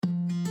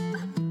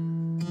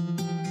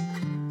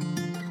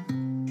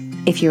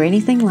If you're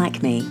anything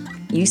like me,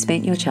 you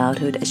spent your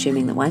childhood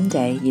assuming that one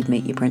day you'd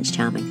meet your Prince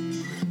Charming.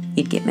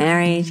 You'd get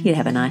married, you'd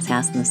have a nice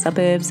house in the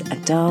suburbs, a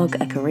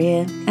dog, a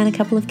career, and a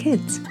couple of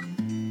kids.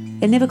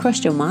 It never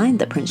crossed your mind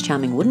that Prince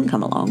Charming wouldn't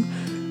come along,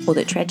 or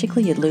that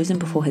tragically you'd lose him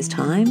before his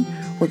time,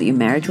 or that your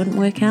marriage wouldn't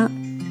work out,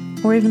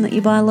 or even that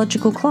your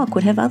biological clock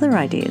would have other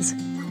ideas.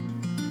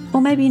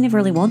 Or maybe you never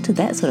really wanted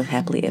that sort of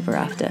happily ever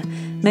after.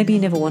 Maybe you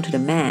never wanted a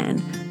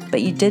man,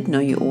 but you did know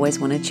you always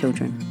wanted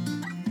children.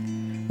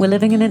 We're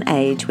living in an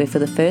age where for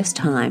the first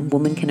time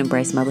women can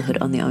embrace motherhood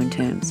on their own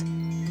terms.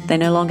 They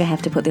no longer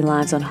have to put their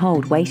lives on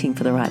hold waiting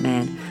for the right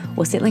man,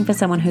 or settling for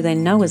someone who they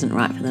know isn't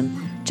right for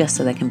them, just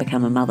so they can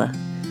become a mother.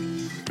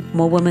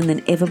 More women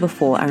than ever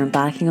before are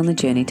embarking on the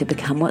journey to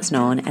become what's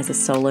known as a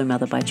solo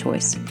mother by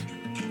choice.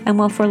 And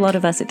while for a lot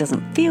of us it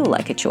doesn't feel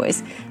like a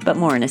choice, but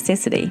more a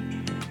necessity,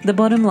 the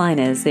bottom line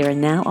is there are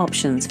now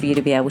options for you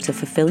to be able to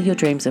fulfill your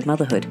dreams of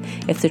motherhood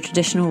if the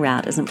traditional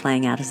route isn't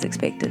playing out as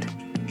expected.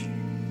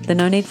 The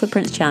No Need for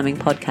Prince Charming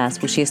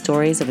podcast will share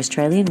stories of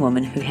Australian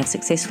women who have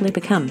successfully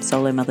become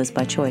solo mothers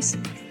by choice.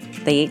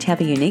 They each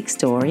have a unique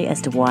story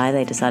as to why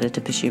they decided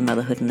to pursue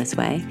motherhood in this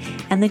way,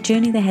 and the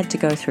journey they had to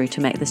go through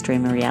to make this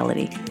dream a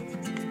reality.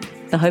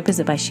 The hope is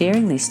that by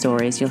sharing these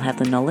stories, you'll have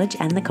the knowledge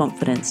and the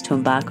confidence to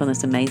embark on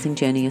this amazing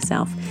journey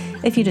yourself,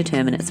 if you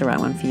determine it's the right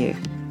one for you.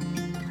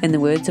 In the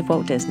words of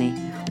Walt Disney,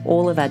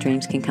 all of our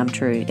dreams can come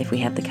true if we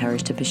have the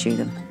courage to pursue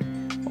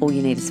them. All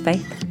you need is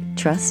faith,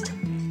 trust,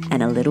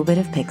 and a little bit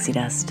of pixie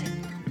dust.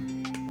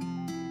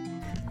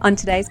 On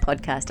today's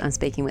podcast, I'm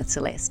speaking with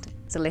Celeste.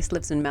 Celeste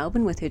lives in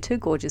Melbourne with her two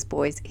gorgeous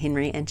boys,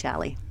 Henry and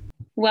Charlie.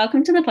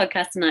 Welcome to the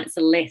podcast tonight,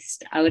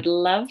 Celeste. I would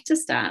love to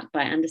start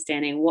by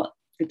understanding what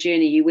the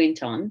journey you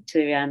went on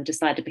to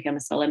decide to become a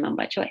solo mum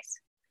by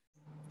choice.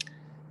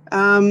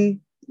 Well,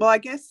 I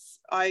guess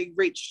I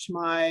reached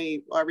my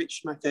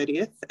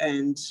 30th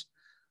and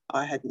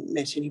I hadn't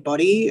met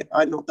anybody.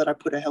 Not that I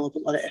put a hell of a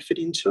lot of effort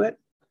into it.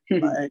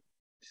 I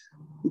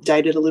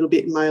dated a little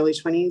bit in my early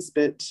 20s,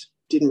 but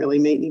didn't really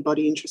meet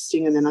anybody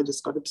interesting. And then I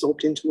just got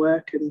absorbed into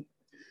work and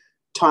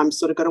time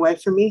sort of got away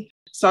from me.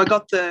 So I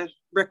got the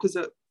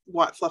requisite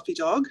white fluffy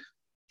dog.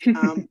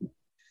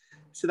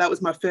 So that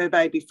was my fur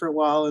baby for a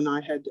while. And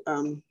I had,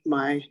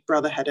 my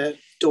brother had a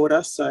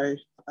daughter. So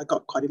I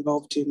got quite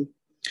involved in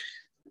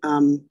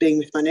being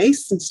with my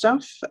niece and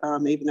stuff,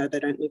 even though they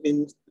don't live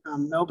in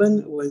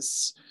Melbourne. I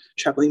was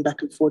travelling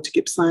back and forth to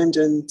Gippsland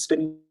and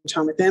spending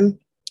time with them.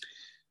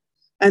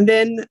 And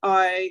then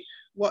I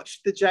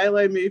watched the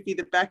J-Lo movie,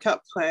 The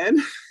Backup Plan.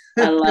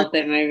 I love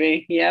that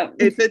movie, yep.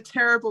 It's a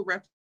terrible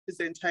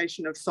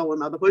representation of solo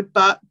motherhood,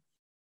 but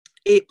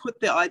it put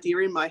the idea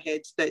in my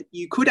head that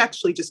you could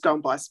actually just go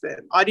and buy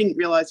sperm. I didn't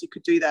realise you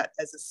could do that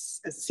as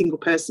a single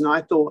person.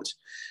 I thought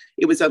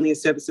it was only a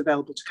service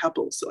available to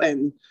couples,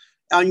 and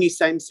I knew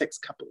same-sex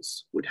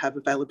couples would have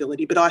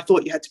availability, but I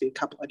thought you had to be a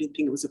couple. I didn't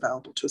think it was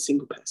available to a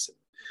single person.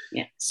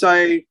 Yeah.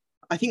 So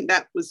I think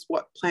that was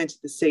what planted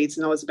the seeds,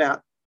 and I was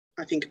about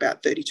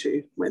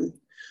 32 when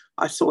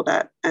I saw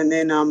that. And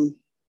then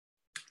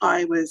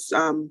I was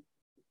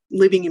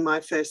living in my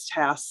first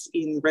house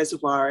in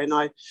Reservoir, and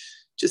I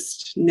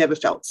just never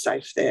felt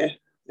safe there.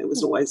 There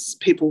was always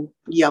people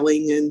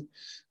yelling and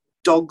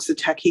dogs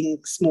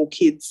attacking small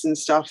kids and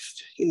stuff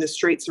in the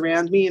streets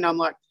around me, and I'm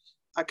like,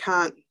 I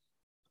can't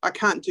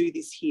do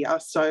this here.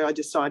 So I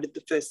decided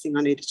the first thing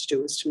I needed to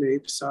do was to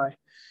move. So I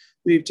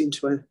moved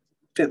into a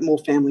more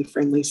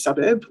family-friendly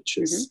suburb, which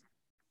was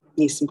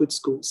near some good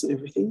schools and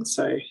everything.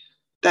 So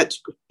that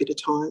took a bit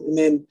of time. And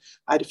then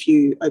I had a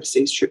few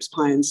overseas trips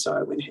planned, so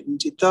I went ahead and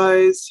did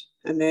those.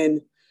 And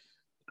then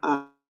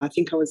I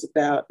think I was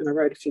about, and I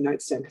wrote a few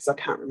notes down because I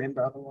can't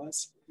remember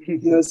otherwise.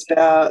 It was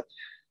about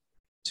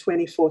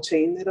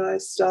 2014 that I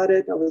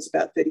started. I was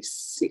about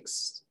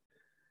 36.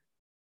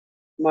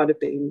 Might have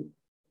been,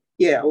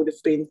 I would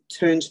have been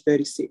turned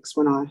 36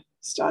 when I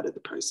started the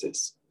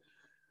process.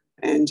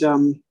 And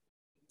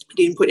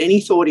didn't put any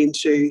thought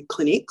into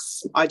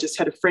clinics. I just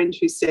had a friend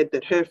who said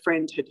that her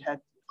friend had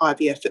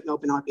IVF at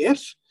Melbourne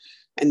IVF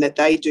and that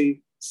they do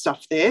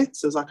stuff there.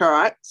 So I was like, all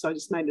right. So I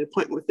just made an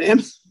appointment with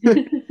them,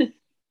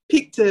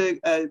 picked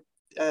a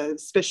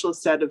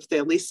specialist out of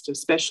their list of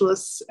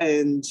specialists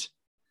and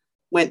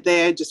went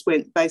there, just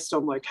went based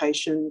on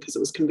location because it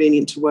was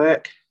convenient to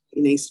work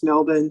in East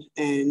Melbourne.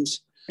 And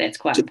that's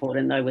quite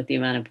important though with the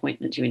amount of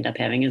appointments you end up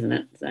having, isn't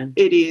it? So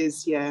it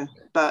is, yeah.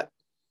 But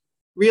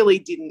really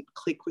didn't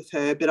click with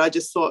her, but I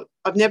just thought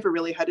I've never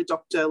really had a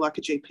doctor like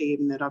a GP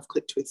even that I've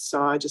clicked with,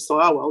 so I just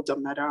thought, oh well, it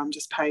doesn't matter, I'm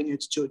just paying her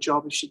to do a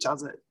job if she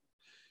does it.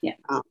 Yeah.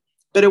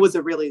 But it was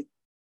a really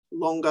a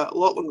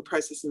lot longer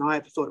process than I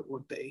ever thought it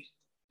would be.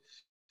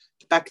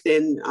 Back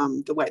then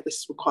the wait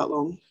lists were quite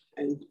long,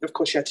 and of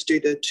course you had to do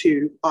the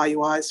 2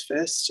 IUIs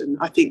first, and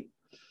I think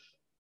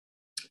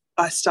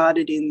I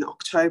started in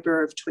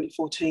October of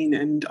 2014,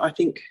 and I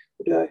think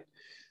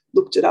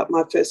looked it up,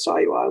 my first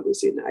IUI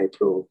was in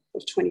April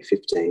of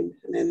 2015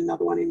 and then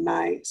another one in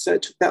May. So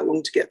it took that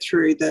long to get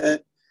through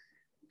the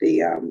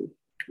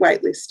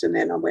wait list. And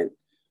then I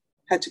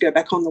had to go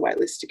back on the wait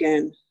list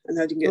again, and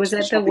I didn't get. Was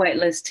that the wait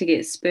list to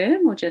get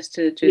sperm, or just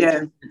to do?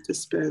 Yeah, to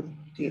sperm.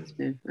 To get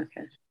sperm.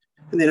 Okay.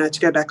 And then I had to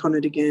go back on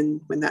it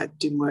again when that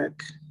didn't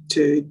work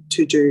to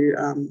do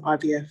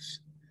IVF.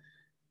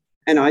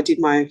 And I did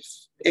my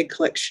egg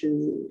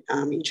collection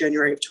in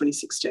January of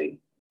 2016.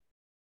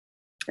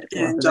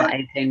 That's about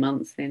 18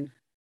 months then.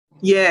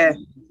 Yeah.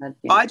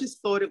 I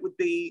just thought it would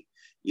be,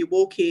 you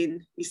walk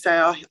in, you say,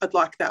 oh, I'd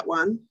like that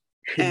one.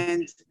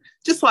 And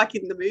just like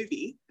in the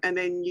movie, and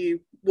then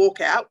you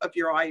walk out of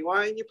your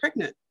IUI and you're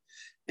pregnant.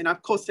 And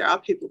of course, there are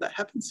people that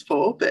happens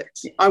for, but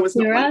I was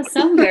not. There are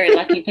some very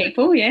lucky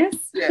people, yes.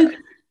 Yeah.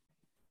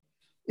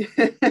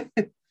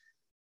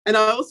 And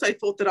I also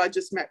thought that I'd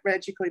just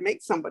magically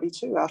meet somebody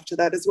too after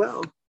that as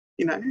well,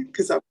 you know,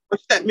 because I've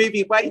watched that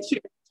movie way too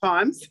many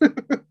times.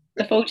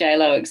 The full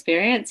J-Lo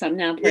experience. I'm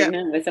now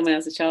pregnant with someone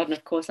else's child, and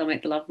of course I'll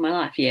meet the love of my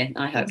life. Yeah,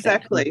 I hope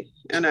exactly.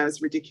 I know,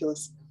 it's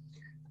ridiculous.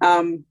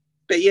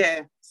 But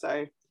yeah,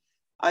 so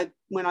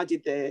when I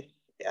did the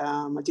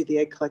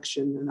egg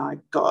collection, and I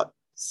got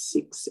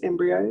 6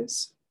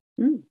 embryos,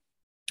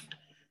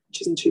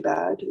 which isn't too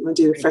bad. And I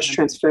did a fresh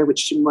transfer,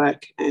 which didn't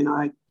work, and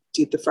I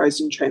did the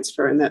frozen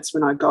transfer, and that's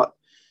when I got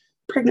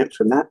pregnant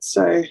from that.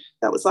 So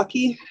that was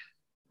lucky.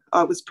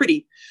 I was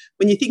pretty,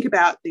 when you think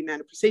about the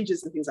amount of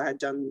procedures and things I had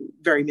done,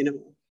 very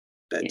minimal.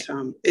 But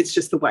it's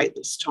just the wait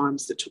list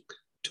times that took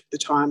the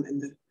time,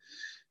 and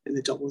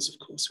the dollars,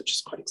 of course, which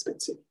is quite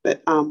expensive.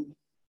 But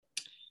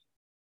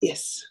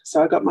yes,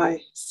 so I got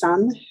my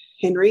son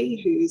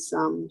Henry, who's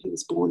he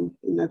was born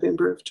in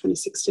November of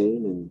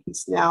 2016, and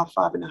he's now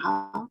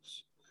 5.5.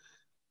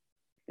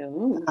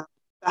 Oh. The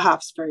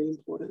half's very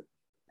important.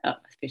 Oh,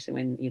 especially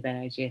when you're that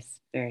age, yes,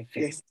 very,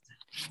 very. Yes.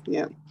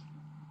 Yeah.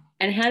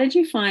 And how did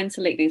you find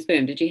selecting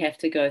sperm? Did you have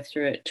to go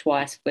through it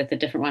twice with a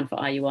different one for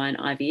IUI and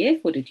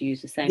IVF, or did you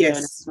use the same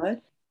donor for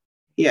both?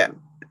 Yeah.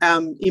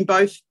 In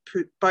both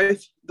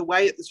the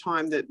way at the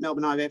time that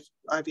Melbourne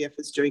IVF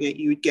was doing it,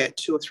 you would get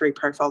 2 or 3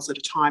 profiles at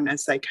a time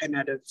as they came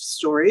out of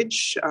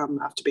storage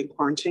after being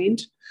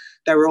quarantined.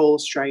 They were all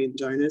Australian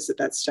donors at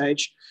that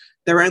stage.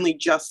 They were only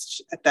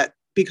just at that,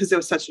 because there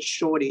was such a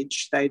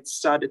shortage, they'd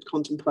started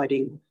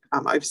contemplating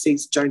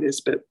overseas donors,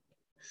 but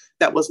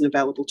that wasn't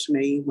available to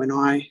me when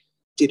I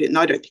did it, and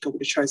I don't think I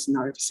would have chosen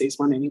the overseas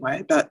one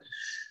anyway. But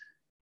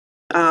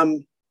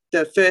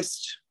the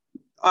first,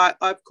 I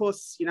of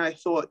course, you know,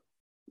 thought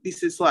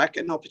this is like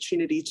an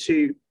opportunity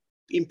to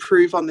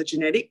improve on the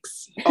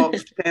genetics of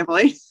the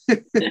family.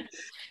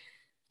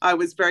 I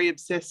was very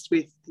obsessed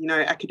with, you know,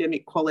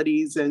 academic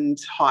qualities and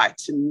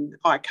height and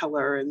eye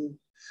colour and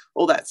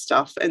all that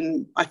stuff.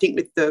 And I think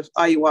with the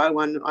IUI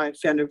one, I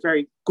found a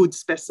very good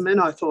specimen.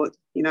 I thought,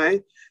 you know,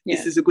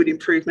 this is a good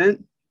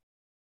improvement.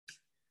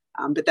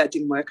 But that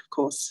didn't work, of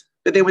course.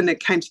 But then when it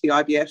came to the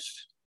IVF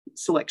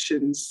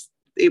selections,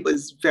 it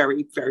was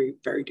very, very,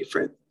 very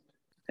different.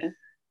 Okay.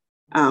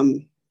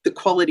 The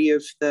quality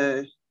of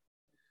the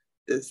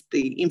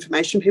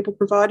information people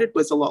provided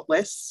was a lot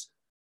less.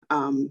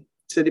 So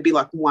there'd be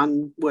like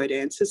 1-word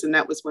answers, and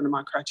that was one of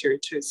my criteria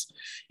too. Is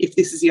if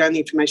this is the only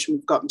information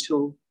we've got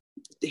until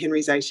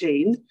Henry's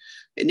 18,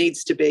 it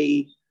needs to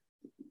be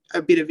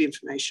a bit of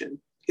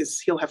information, because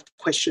he'll have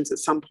questions at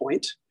some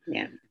point.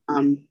 Yeah.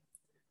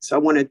 So I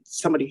wanted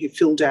somebody who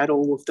filled out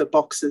all of the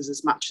boxes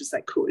as much as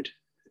they could.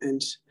 And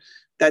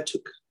that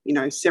took, you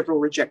know, several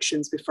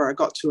rejections before I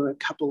got to a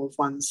couple of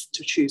ones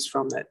to choose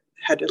from that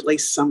had at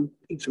least some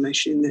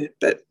information in there.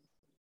 But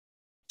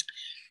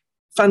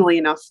funnily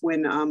enough,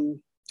 when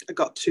I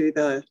got to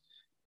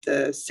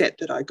the set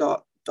that I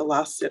got, the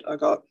last set I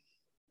got,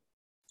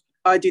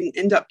 I didn't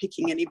end up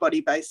picking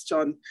anybody based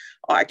on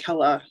eye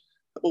colour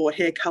or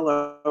hair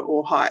colour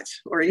or height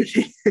or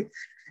anything.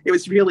 It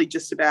was really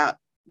just about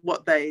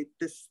what the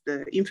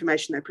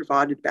information they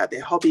provided about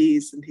their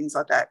hobbies and things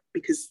like that,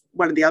 because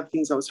one of the other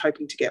things I was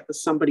hoping to get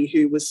was somebody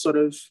who was sort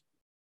of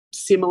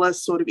similar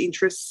sort of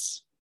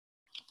interests.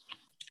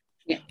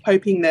 Yeah.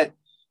 Hoping that,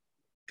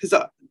 because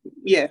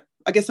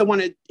I guess I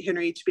wanted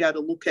Henry to be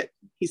able to look at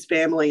his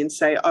family and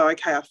say, oh,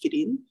 okay, I fit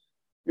in.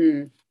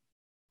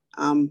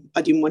 I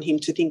didn't want him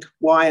to think,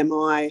 why am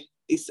I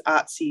this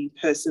artsy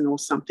person or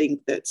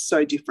something that's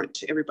so different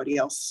to everybody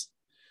else?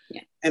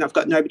 Yeah. And I've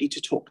got nobody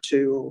to talk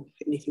to or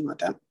anything like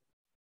that.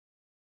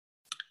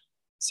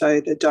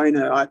 So the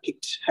donor I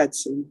picked had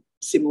some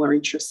similar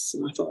interests,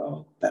 and I thought,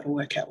 oh, that'll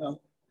work out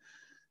well.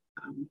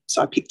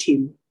 So I picked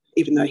him,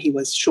 even though he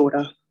was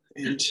shorter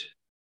and,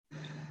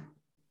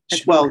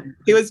 well,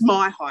 he was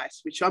my height,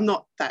 which I'm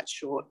not that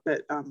short,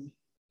 but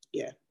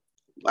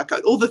like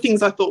all the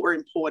things I thought were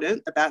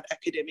important about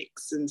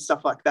academics and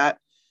stuff like that,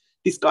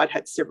 this guy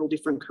had several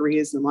different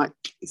careers, and I'm like,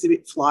 he's a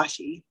bit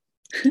flighty.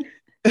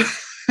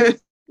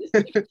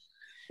 But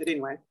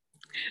anyway.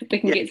 We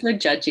can get so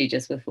judgy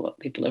just with what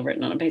people have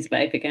written on a piece of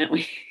paper, can't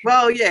we?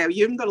 Well, yeah,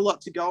 you haven't got a lot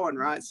to go on,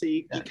 right? So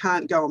you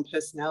can't go on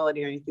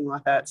personality or anything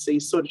like that. So you're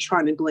sort of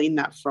trying to glean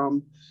that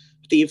from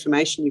the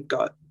information you've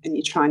got, and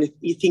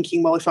you're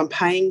thinking, well, if I'm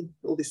paying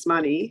all this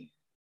money,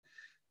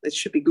 it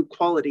should be good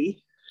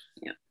quality.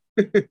 Yeah.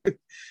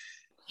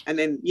 And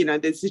then, you know,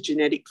 there's the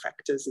genetic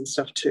factors and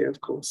stuff too,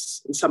 of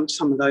course. And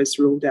some of those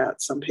ruled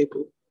out some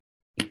people.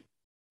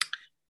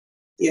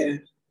 Yeah.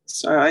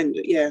 It's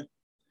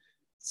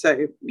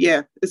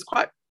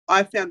quite,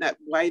 I found that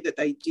way that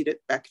they did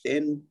it back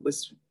then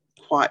was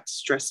quite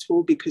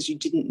stressful because you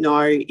didn't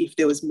know if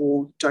there was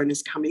more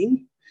donors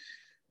coming,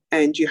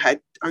 and you had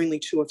only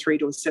 2 or 3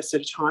 to assess at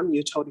a time. And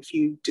you're told if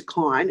you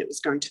decline, it was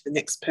going to the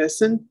next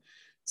person.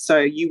 So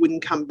you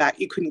wouldn't come back.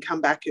 You couldn't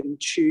come back and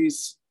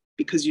choose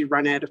because you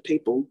run out of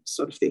people,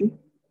 sort of thing.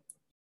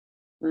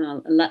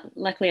 Well,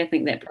 luckily, I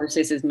think that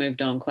process has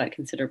moved on quite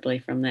considerably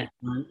from that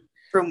time.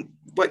 From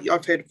what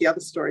I've heard of the other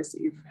stories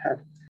that you've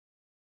had.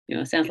 You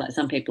know, it sounds like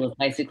some people have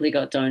basically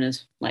got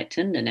donors like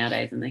Tinder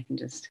nowadays, and they can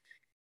just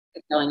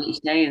keep going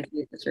each day and see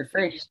if it's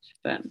refreshed.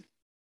 But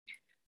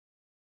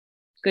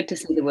good to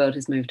see the world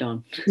has moved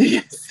on.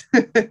 Yes.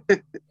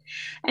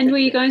 And were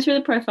you going through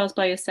the profiles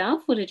by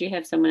yourself, or did you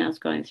have someone else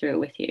going through it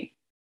with you?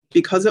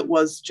 Because it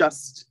was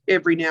just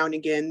every now and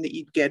again that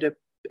you'd get a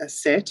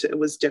set, it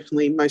was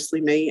definitely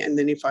mostly me. And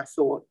then if I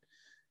thought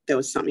there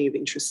was something of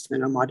interest,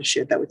 then I might have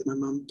shared that with my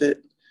mum. But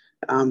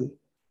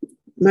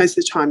most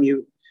of the time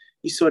you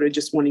sort of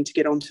just wanting to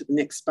get on to the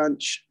next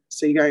bunch.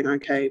 So you're going,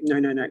 okay, no,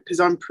 because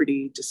I'm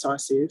pretty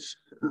decisive.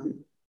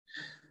 And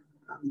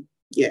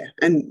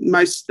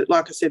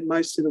like I said,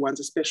 most of the ones,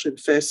 especially the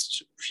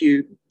first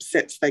few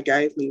sets they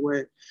gave me,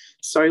 were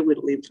so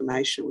little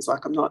information. It was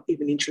like, I'm not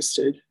even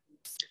interested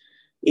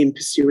in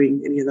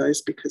pursuing any of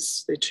those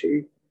because they're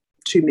too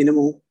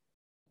minimal.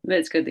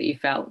 That's good that you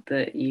felt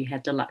that you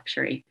had the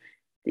luxury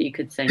that you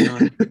could say no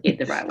and get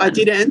the right one. I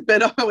didn't,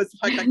 but I was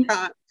like,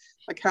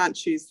 I can't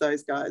choose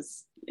those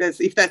guys.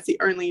 If that's the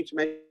only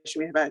information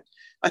we have had.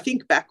 I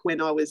think back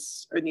when I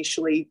was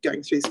initially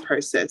going through this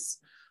process,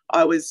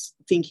 I was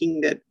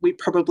thinking that we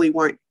probably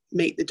won't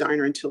meet the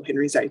donor until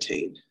Henry's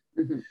 18.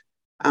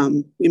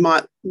 Mm-hmm. We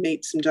might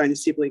meet some donor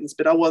siblings,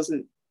 but I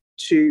wasn't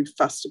too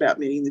fussed about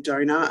meeting the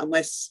donor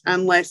unless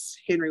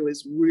Henry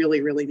was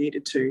really, really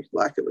needed to,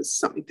 like it was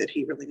something that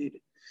he really needed.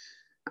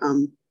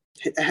 And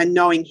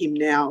knowing him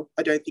now,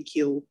 I don't think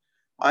he'll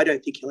ever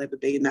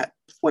be in that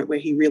point where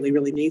he really,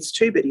 really needs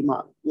to, but he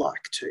might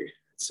like to at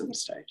some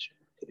stage.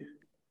 Yeah.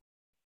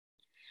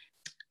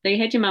 So you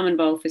had your mum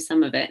involved for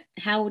some of it.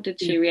 How did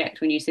she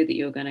react when you said that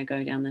you were going to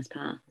go down this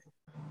path?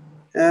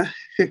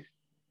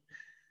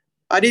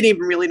 I didn't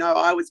even really know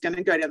I was going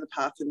to go down the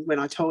path, and when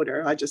I told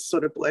her, I just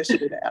sort of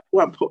blurted it out at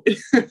one point.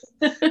 I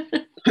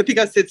think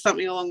I said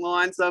something along the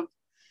lines of,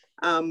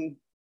 I'm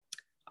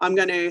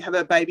going to have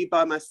a baby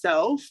by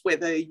myself,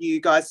 whether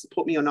you guys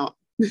support me or not.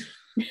 And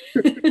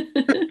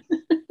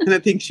I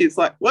think she's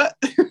like, what?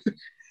 And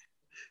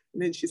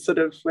then she sort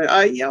of went,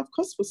 oh, yeah, of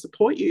course we'll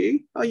support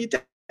you. Oh, your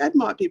dad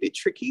might be a bit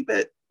tricky,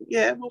 but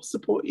yeah, we'll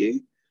support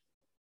you.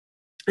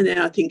 And then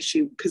I think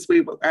because we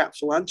were out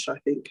for lunch, I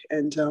think,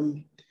 and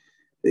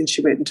then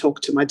she went and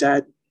talked to my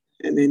dad,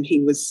 and then he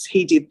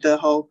did the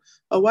whole,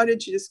 oh, why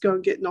don't you just go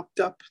and get knocked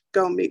up,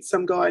 go and meet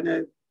some guy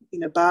in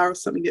a bar or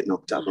something, get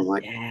knocked up. I'm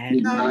like,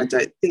 no, I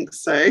don't think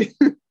so.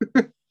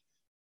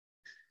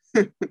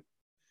 For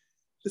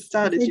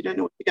starters, you don't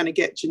know what you're going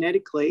to get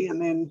genetically,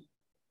 and then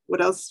what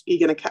else are you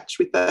going to catch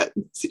with that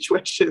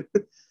situation?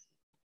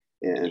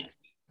 Yeah.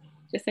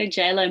 Just say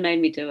J-Lo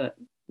made me do it.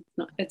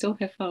 It's all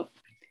her fault.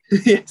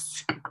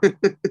 Yes.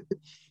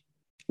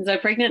 So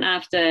pregnant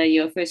after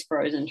your first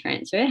frozen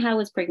transfer, how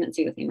was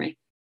pregnancy with Henry?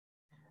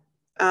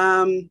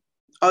 I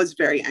was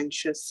very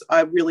anxious.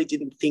 I really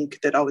didn't think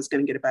that I was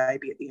going to get a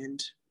baby at the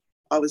end.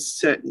 I was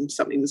certain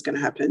something was going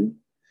to happen.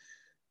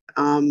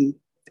 And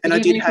I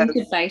did have. Do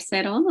you base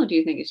that on, or do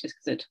you think it's just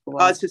because it took a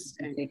while? I was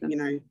just,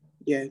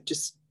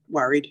 just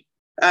worried.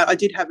 I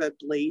did have a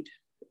bleed,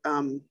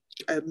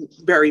 a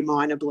very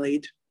minor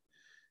bleed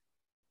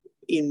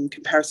in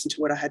comparison to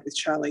what I had with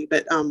Charlie,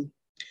 but I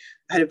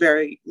had a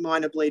very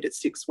minor bleed at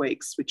 6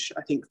 weeks, which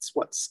I think is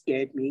what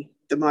scared me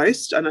the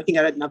most. And I think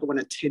I had another one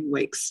at 10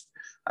 weeks,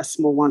 a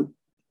small one.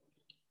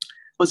 I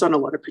was on a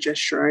lot of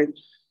progesterone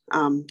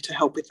to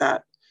help with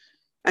that.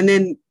 And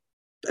then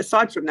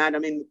aside from that, I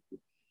mean,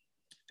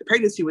 the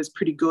pregnancy was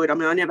pretty good. I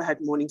mean, I never had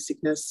morning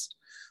sickness.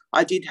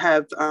 I did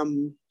have, I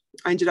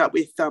ended up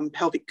with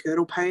pelvic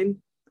girdle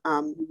pain.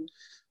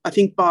 I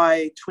think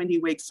by 20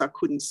 weeks I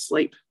couldn't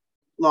sleep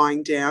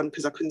lying down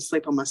because I couldn't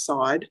sleep on my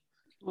side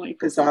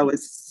because I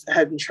was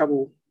having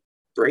trouble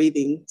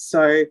breathing.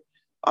 So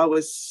I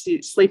was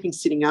sleeping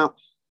sitting up.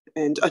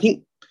 And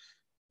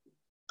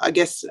I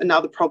guess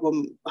another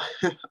problem,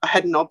 I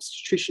had an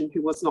obstetrician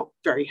who was not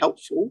very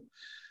helpful.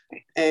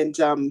 And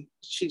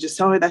she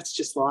just, oh, that's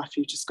just life.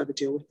 You've just got to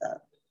deal with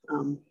that.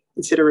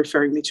 Instead of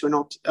referring me to an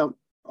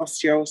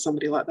osteo or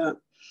somebody like that.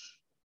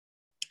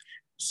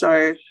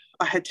 So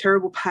I had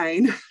terrible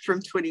pain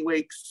from 20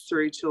 weeks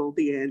through till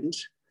the end,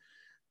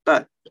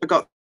 but I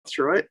got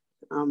through it.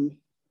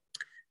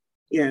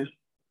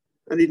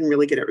 I didn't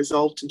really get it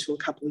resolved until a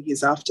couple of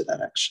years after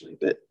that, actually.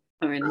 But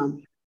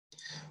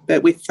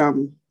but with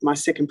my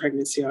second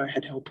pregnancy, I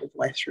had help all the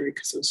way through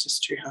because it was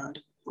just too hard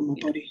on my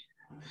body.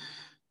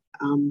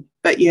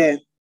 But yeah,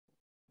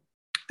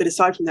 But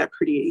aside from that,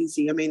 pretty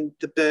easy. I mean,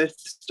 the birth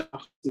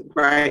stuff was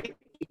great.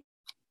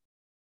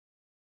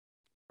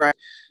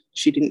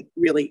 She didn't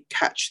really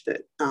catch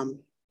that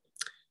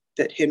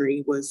that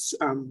Henry was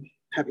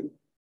having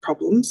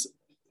problems.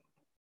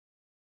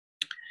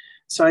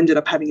 So I ended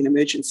up having an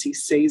emergency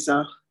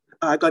Caesar.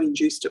 I got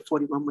induced at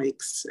 41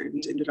 weeks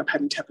and ended up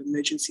having to have an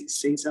emergency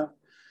Caesar,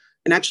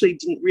 and actually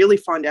didn't really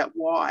find out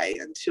why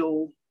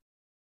until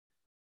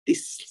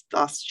this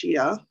last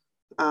year,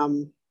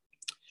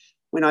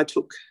 when I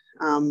took,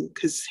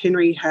 because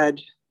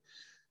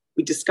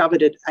we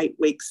discovered at 8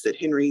 weeks that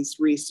Henry's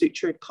rear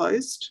suture had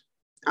closed,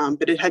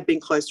 but it had been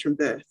closed from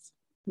birth.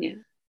 Yeah.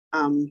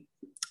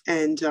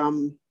 And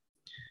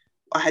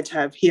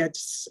he had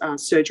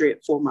surgery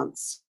at 4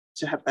 months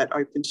to have that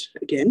opened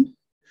again.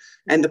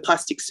 And the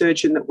plastic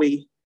surgeon that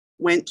we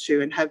went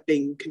to and have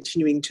been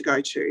continuing to go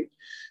to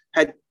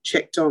had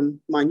checked on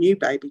my new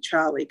baby,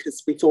 Charlie,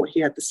 because we thought he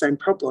had the same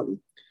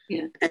problem.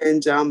 Yeah.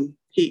 And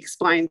he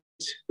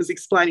was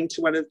explaining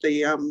to one of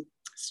the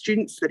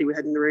students that he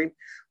had in the room,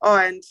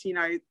 and,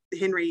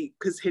 Henry,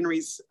 because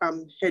Henry's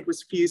head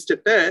was fused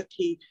at birth,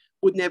 he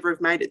would never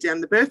have made it down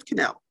the birth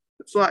canal.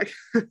 It's like,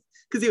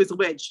 because he was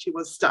wedged, he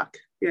was stuck.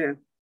 Yeah.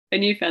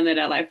 And you found that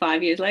out like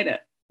 5 years later.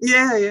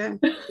 Yeah.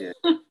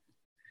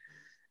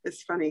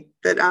 It's funny.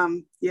 But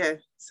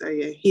so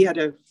he had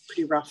a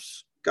pretty rough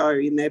go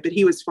in there, but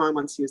he was fine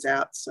once he was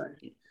out. So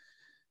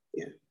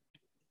yeah.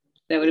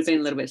 That would have been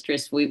a little bit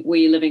stressful. Were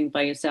you living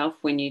by yourself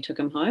when you took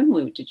him home,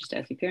 or did you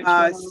stay with your parents?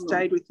 I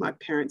stayed with my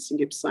parents in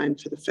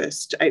Gippsland for the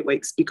first 8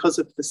 weeks because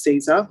of the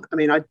Caesar. I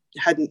mean, I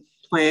hadn't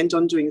planned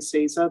on doing a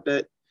Caesar,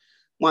 but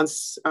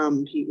once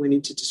he went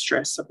into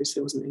distress, obviously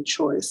there wasn't any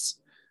choice.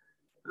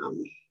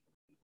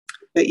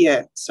 But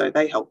yeah, so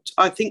they helped.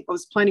 I think I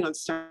was planning on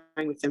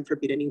staying with them for a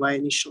bit anyway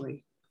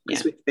initially,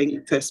 because with being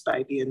the first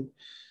baby and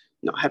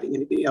not having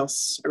anybody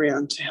else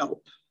around to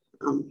help.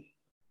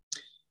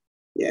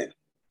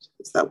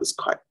 So that was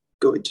quite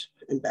good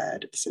and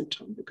bad at the same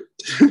time. But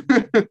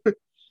good.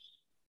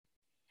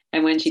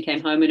 And when she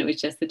came home and it was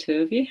just the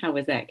two of you, how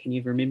was that? Can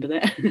you remember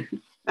that?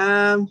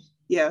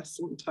 It's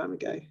a long time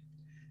ago.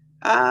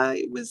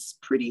 It was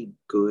pretty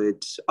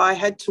good. I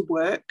had to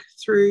work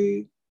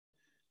through,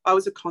 I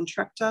was a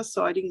contractor,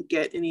 so I didn't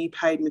get any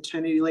paid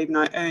maternity leave, and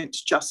I earned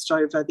just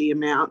over the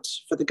amount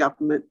for the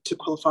government to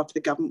qualify for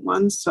the government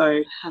one.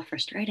 So how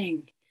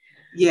frustrating.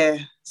 Yeah.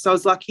 So I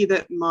was lucky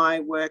that my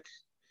work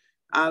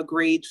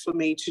agreed for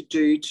me to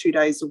do 2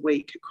 days a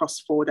week across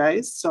 4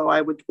 days. So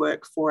I would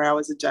work 4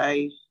 hours a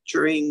day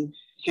during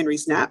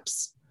Henry's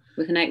naps.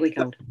 With an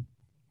 8-week-old?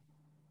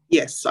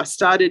 Yes. I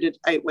started at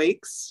 8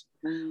 weeks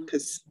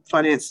because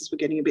finances were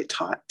getting a bit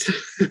tight.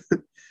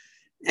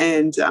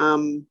 And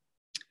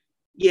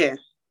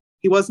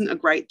he wasn't a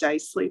great day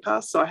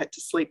sleeper, so I had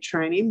to sleep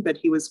train him, but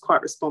he was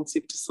quite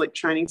responsive to sleep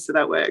training, so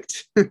that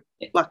worked,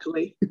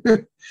 luckily.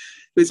 He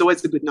was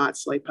always a good night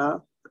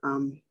sleeper.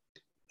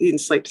 He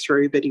didn't sleep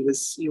through, but he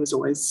was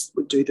always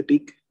would do the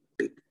big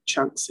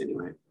chunks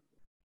anyway.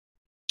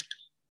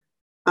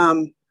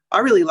 I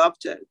really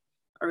loved it.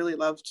 I really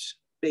loved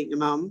being a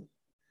mum.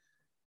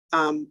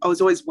 I was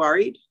always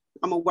worried.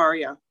 I'm a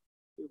worrier,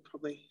 you'll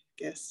probably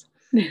guess.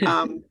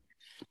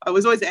 I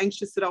was always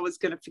anxious that I was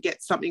going to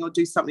forget something or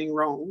do something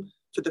wrong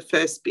for the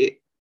first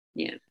bit.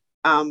 Yeah.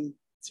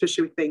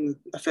 Especially with being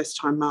a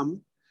first-time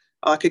mum.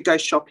 I could go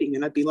shopping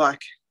and I'd be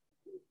like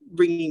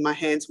wringing my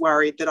hands,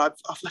 worried that I've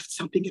left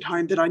something at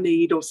home that I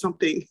need or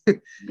something,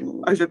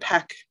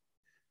 overpack.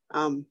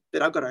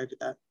 But I got over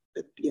that.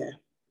 But yeah,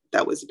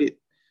 that was a bit.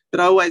 But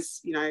I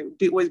always,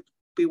 always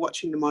be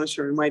watching the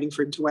monitor and waiting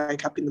for him to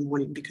wake up in the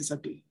morning because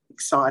I'd be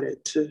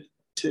excited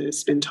to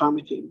spend time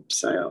with him.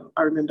 So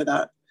I remember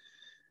that.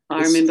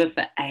 I remember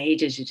for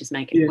ages you just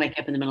wake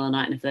up in the middle of the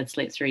night, and if they'd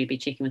slept through, you'd be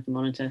checking with the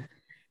monitor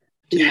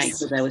to make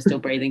sure they were still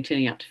breathing,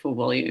 turning up to full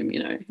volume,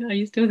 Are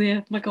you still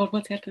there? Oh my God,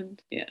 what's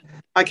happened? Yeah.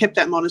 I kept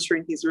that monitor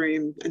in his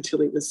room until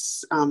he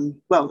was,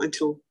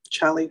 until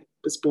Charlie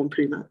was born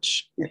pretty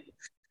much. Yeah.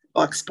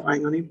 I like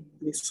spying on him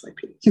when he's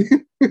sleeping.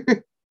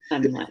 I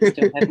might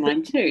still have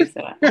mine too,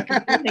 so I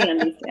completely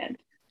understand.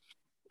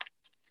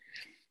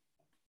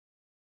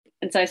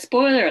 And so,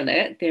 spoiler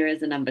alert, there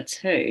is a number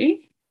 2.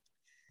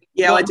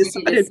 Yeah, what did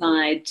you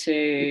decide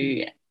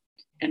to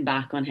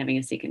embark on having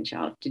a second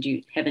child? Did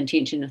you have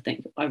intention of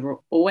think over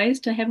always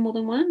to have more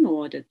than one,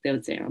 or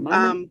was there a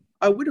moment?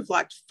 I would have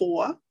liked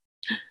 4. Okay.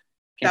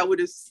 That would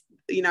have,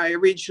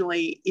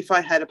 originally, if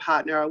I had a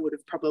partner, I would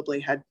have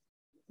probably had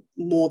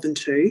more than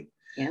 2.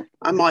 Yeah.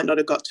 I might not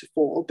have got to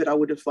 4, but I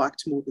would have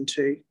liked more than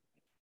 2.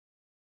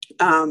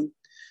 And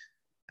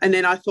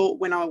then I thought,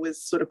 when I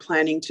was sort of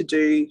planning to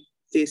do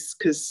this,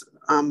 because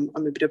I'm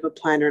a bit of a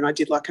planner and I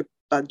did like a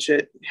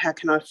budget,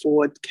 can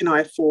I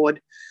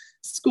afford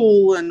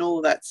school and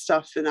all that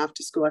stuff and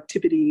after school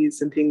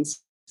activities and things.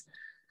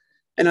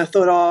 And I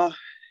thought,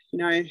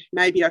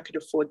 maybe I could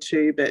afford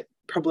 2, but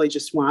probably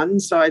just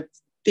 1. So I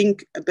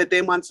think, but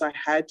then once I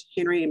had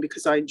Henry, and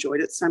because I enjoyed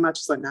it so much,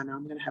 I was like, no,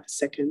 I'm going to have a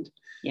second.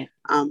 Yeah.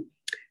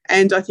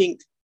 And I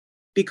think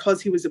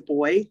because he was a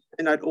boy,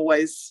 and I'd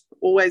always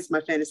my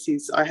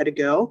fantasies, I had a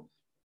girl,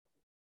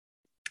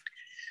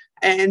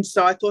 And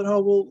so I thought,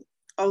 oh, well,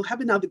 I'll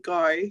have another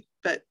go,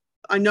 but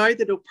I know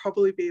that it'll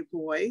probably be a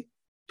boy,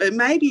 but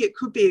maybe it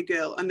could be a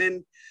girl. And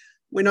then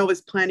when I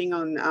was planning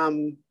on,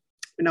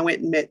 when I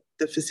went and met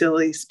the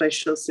fertility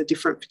specialist, a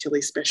different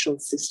fertility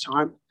specialist this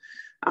time,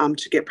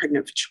 to get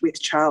pregnant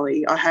with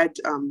Charlie, I had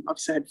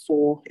obviously had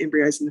 4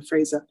 embryos in the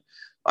freezer.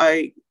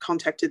 I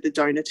contacted the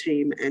donor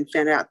team and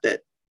found out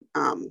that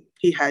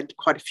he had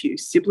quite a few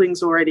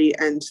siblings already,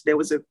 and it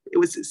was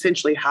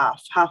essentially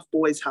half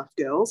boys, half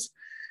girls.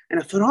 And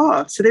I thought,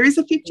 oh, so there is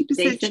a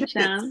 50%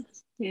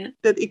 chance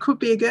that it could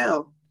be a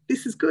girl.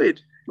 This is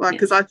good. Like,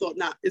 because I thought,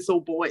 nah, it's all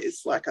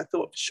boys. Like, I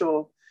thought for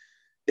sure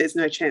there's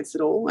no chance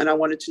at all. And I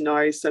wanted to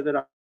know so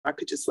that I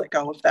could just let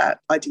go of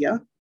that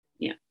idea.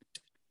 Yeah.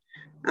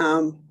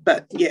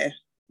 But yeah,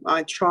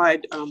 I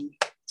tried.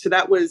 So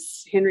that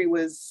was, Henry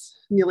was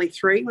nearly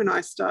 3 when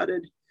I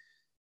started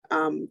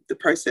the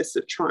process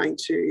of trying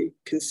to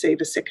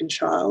conceive a second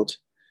child.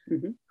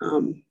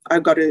 Mm-hmm. I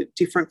got a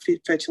different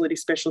fertility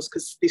specialist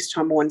because this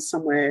time I wanted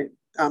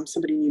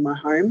somebody near my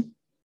home,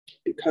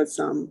 because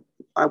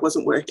I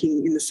wasn't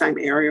working in the same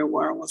area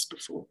where I was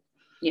before.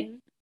 Yeah.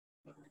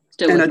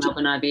 Still with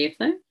Melbourne IVF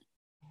though?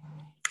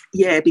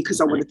 Yeah,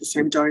 because I wanted the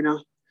same donor.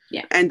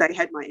 Yeah. And they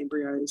had my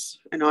embryos,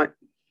 and I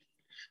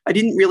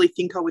didn't really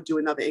think I would do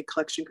another egg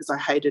collection because I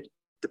hated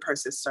the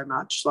process so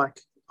much. Like,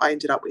 I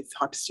ended up with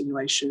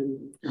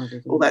hyperstimulation,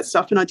 all that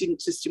stuff, and I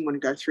didn't want to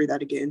go through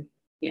that again.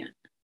 Yeah.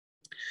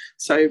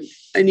 So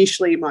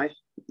initially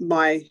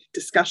my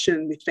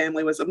discussion with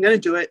family was, I'm going to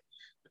do it.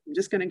 I'm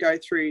just going to go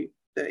through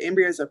the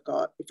embryos I've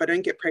got. If I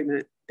don't get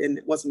pregnant, then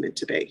it wasn't meant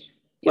to be.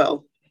 Yeah.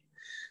 Well,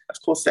 of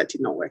course, that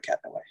did not work out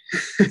that way.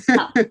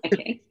 Oh,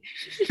 okay.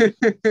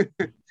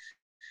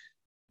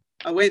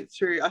 I went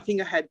through, I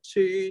think I had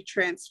 2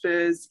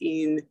 transfers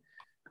in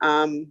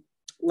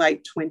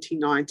late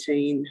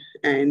 2019,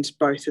 and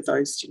both of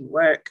those didn't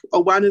work.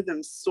 Or one of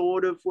them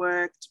sort of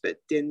worked, but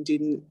then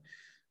didn't.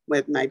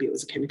 Where maybe it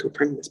was a chemical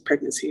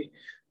pregnancy.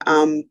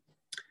 And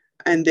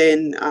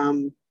then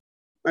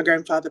my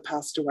grandfather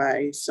passed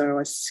away, so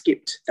I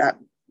skipped that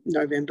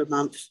November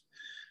month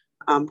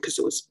because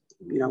it was,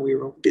 we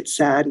were all a bit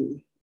sad,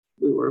 and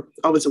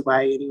I was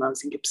away anyway. I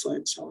was in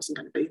Gippsland, so I wasn't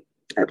going to be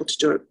able to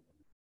do it.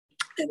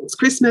 And it was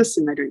Christmas,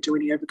 and they don't do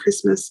any over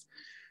Christmas.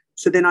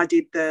 So then I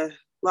did the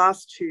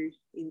last 2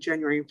 in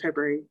January and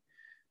February,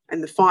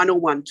 and the final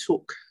one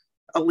took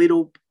a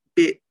little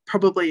bit,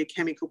 probably a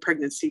chemical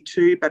pregnancy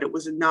too, but it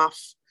was enough.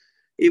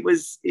 The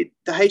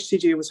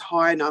HCG was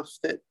high enough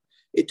that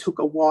it took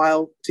a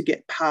while to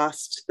get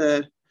past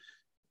because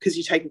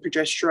you're taking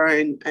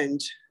progesterone,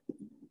 and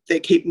they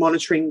keep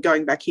monitoring,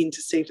 going back in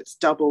to see if it's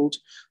doubled.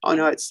 Oh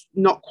no, it's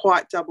not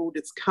quite doubled,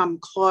 it's come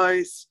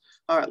close.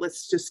 All right,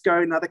 let's just go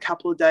another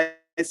couple of days.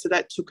 So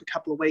that took a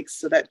couple of weeks,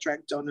 so that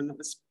dragged on, and it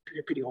was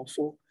pretty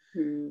awful.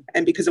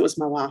 And because it was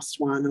my last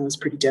one, I was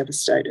pretty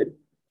devastated.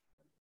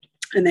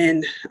 And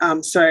then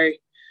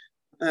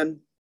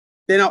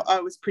then I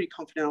was pretty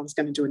confident I was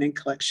going to do an egg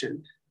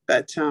collection,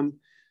 but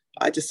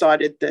I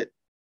decided that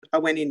I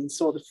went in and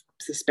saw the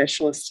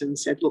specialist and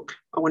said, look,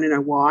 I want to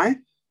know why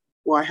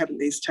haven't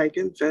these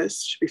taken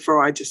first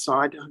before I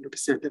decide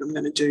 100% that I'm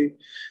going to do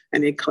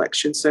an egg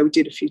collection. So we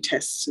did a few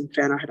tests and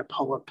found I had a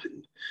polyp,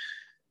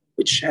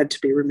 which had to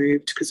be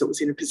removed because it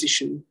was in a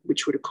position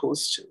which would have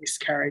caused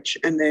miscarriage.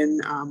 And then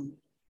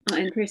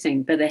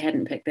interesting, but they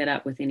hadn't picked that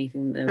up with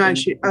anything.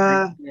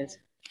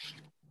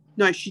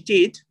 No, she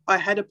did. I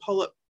had a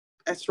polyp.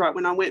 That's right.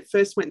 When I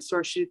first went and saw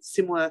her, she did a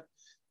similar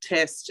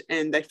test,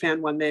 and they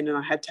found one then, and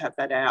I had to have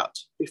that out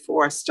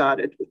before I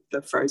started with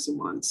the frozen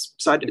ones.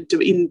 So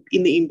in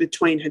the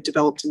in-between had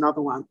developed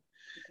another one.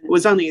 Okay. It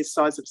was only the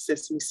size of a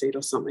sesame seed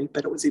or something,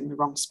 but it was in the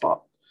wrong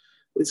spot.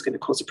 It was going to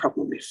cause a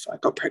problem if I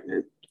got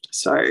pregnant.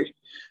 So,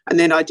 and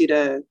then I did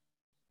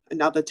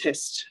another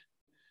test.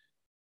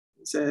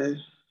 It was a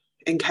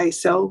NK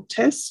cell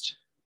test.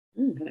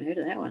 Haven't heard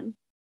of that one.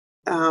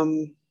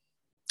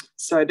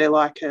 So they're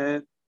like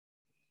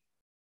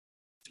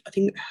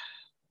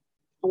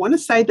I want to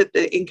say that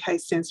the NK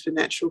stands for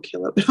natural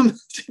killer, but I don't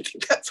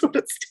think that's what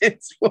it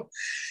stands for.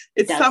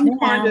 It's some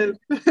kind of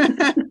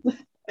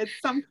it's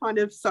some kind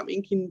of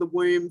something in the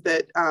womb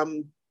that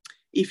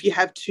if you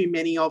have too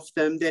many of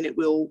them, then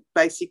it'll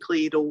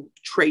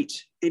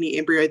treat any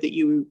embryo that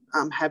you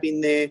have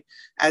in there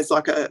as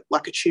like a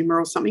tumor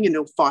or something, and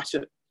it'll fight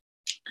it.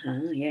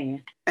 Oh, yeah.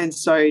 And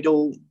so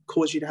it'll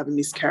cause you to have a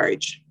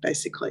miscarriage,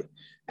 basically.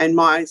 And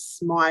my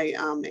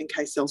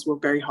NK cells were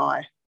very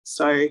high.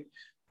 So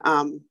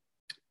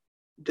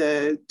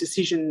the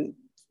decision,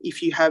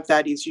 if you have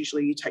that, is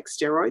usually you take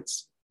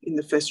steroids in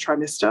the first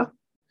trimester,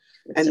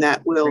 and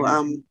that will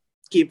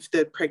give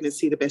the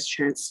pregnancy the best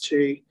chance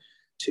to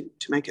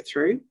make it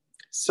through.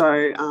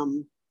 So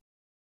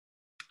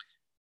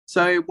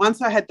so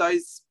once I had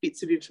those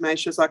bits of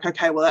information, I was like,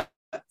 okay, well,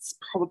 that's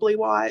probably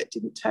why it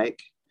didn't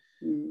take.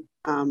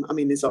 I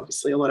mean, there's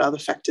obviously a lot of other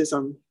factors.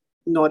 I'm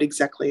not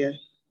exactly a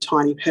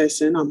tiny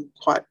person. I'm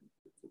quite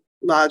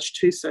large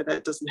too, so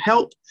that doesn't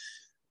help.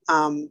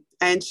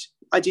 And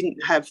I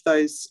didn't have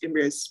those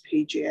embryos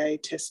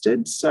PGA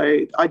tested,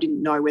 so I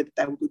didn't know whether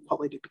they were good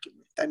quality to begin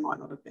with. They might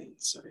not have been.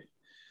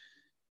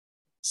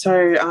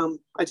 So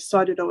I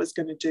decided I was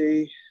going to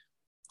do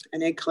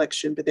an egg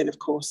collection, but then, of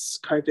course,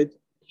 COVID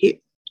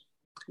hit.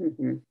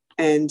 Mm-hmm.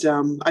 And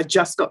I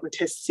just got my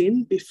tests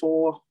in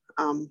before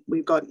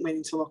we went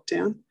into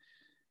lockdown,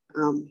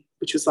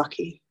 which was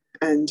lucky.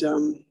 And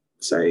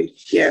so,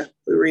 yeah,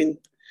 we were in,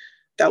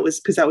 that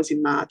was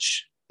in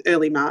March,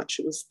 early March.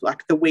 It was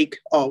like the week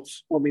of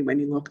when we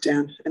went in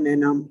lockdown. And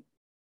then,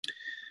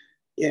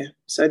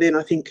 so then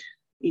I think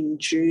in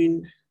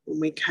June when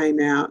we came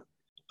out,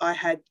 I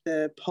had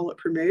the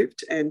polyp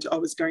removed and I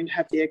was going to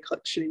have the egg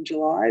collection in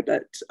July,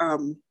 but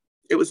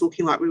it was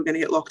looking like we were going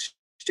to get locked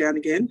down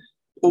again.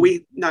 Or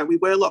we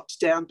were locked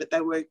down, but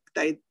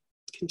they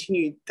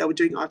continued, they were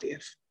doing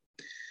IVF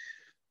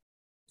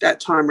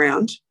that time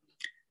round.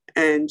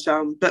 And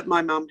but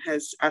my mum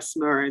has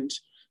asthma and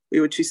we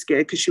were too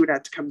scared because she would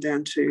have to come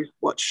down to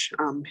watch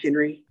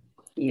Henry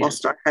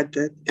whilst I had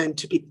and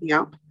to pick me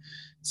up.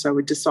 So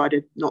we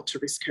decided not to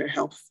risk her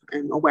health,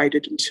 and I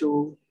waited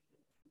until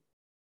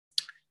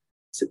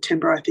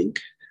September, I think,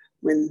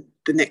 when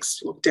the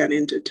next lockdown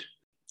ended.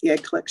 The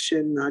egg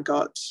collection, I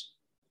got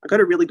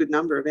a really good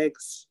number of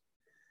eggs.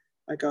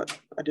 I got,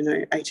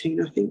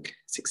 18, I think,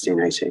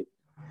 16, 18.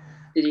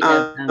 Did you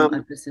have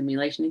a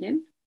simulation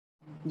again?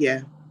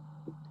 Yeah.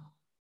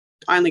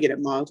 I only get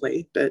it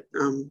mildly, but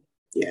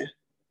yeah.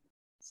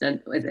 So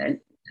is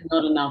it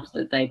not enough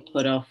that they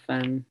put off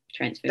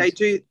transfers? They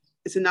do.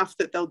 It's enough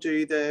that they'll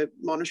do the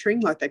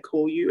monitoring, like they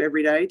call you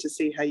every day to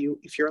see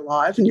if you're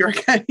alive and you're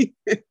okay.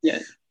 Yeah.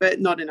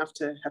 But not enough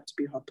to have to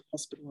be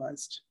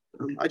hospitalised.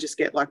 I just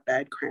get like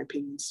bad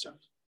cramping and stuff.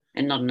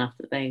 And not enough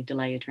that they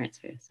delay your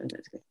transfer, so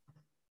that's good.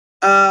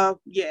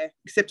 Yeah,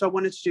 except I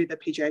wanted to do the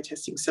PGA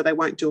testing, so they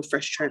won't do a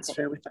fresh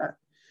transfer with that.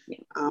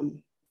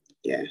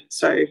 Yeah.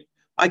 So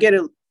I get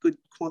a good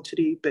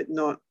quantity but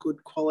not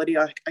good quality,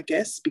 I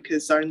guess,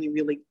 because I only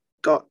really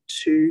got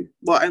two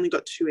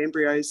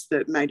embryos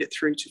that made it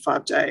through to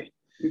 5 day.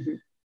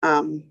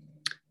 Mm-hmm.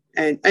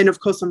 And of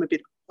course I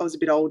was a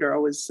bit older. I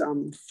was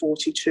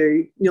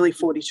 42, nearly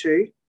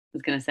 42. I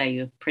was going to say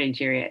you're pretty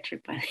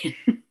geriatric by then.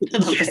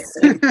 Yes.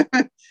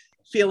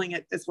 Feeling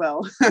it as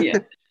well.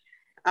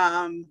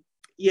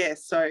 Yeah.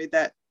 So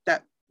that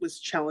was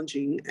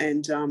challenging,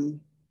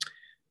 and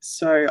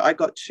so I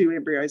got 2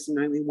 embryos and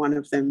only one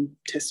of them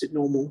tested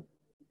normal.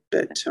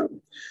 But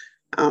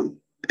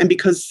and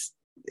because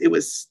it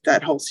was,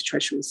 that whole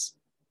situation was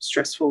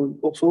stressful and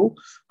awful,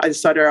 I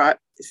decided, all right,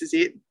 this is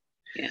it.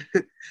 Yeah.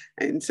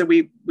 And so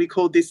we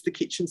called this the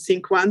kitchen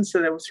sink one.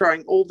 So they were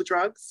throwing all the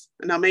drugs,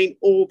 and I mean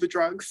all the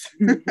drugs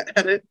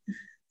at it.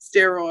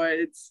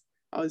 Steroids.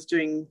 I was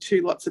doing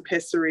 2 lots of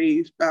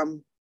pessary,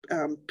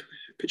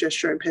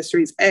 progesterone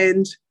pessaries,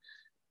 and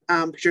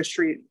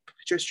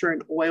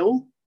progesterone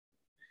oil,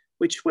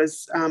 which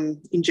was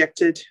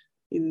injected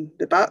in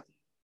the butt.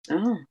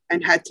 Oh.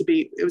 And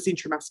it was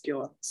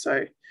intramuscular,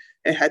 so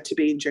it had to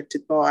be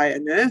injected by a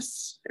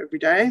nurse every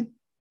day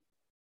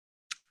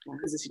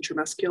because it's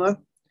intramuscular.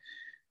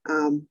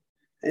 And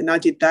I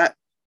did that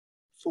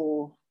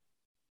for,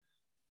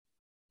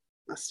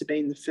 must have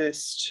been the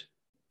first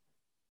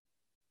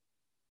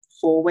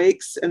 4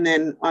 weeks, and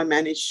then I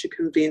managed to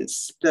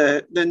convince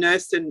the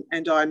nurse and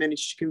I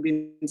managed to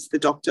convince the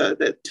doctor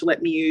that to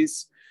let me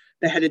use,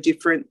 they had a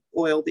different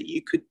oil that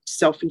you could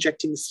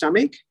self-inject in the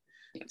stomach.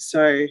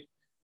 So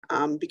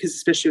because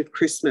especially with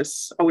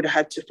Christmas, I would have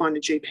had to find a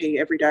GP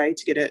every day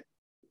to get it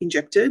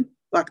injected.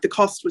 Like the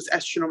cost was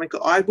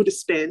astronomical. I would have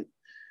spent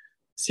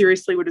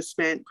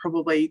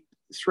probably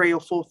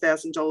 $3,000 or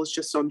 $4,000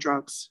 just on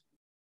drugs.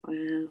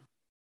 Wow.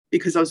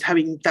 Because I was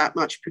having that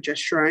much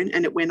progesterone,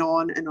 and it went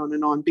on and on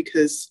and on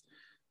because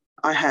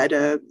I had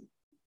a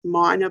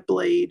minor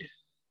bleed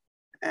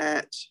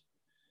at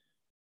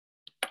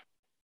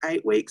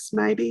 8 weeks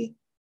maybe.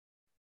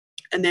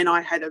 And then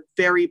I had a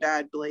very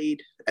bad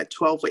bleed at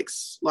 12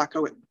 weeks, I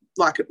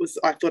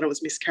thought I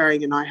was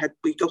miscarrying, and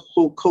we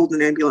called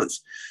an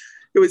ambulance.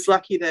 It was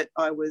lucky that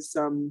I was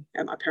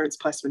at my parents'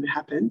 place when it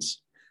happened.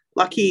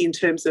 Lucky in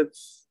terms of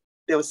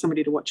there was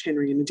somebody to watch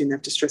Henry and I didn't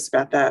have to stress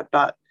about that,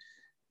 but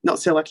not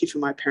so lucky for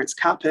my parents'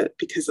 carpet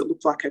because it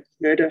looked like a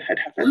murder had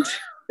happened.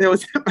 There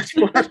was that much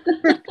blood.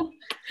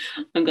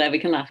 I'm glad we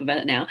can laugh about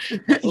it now.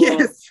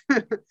 Yes.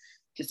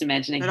 Just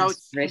imagining how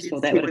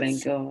stressful that would have been.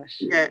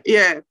 Gosh.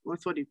 Yeah. Well, I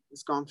thought he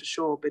was gone for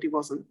sure, but he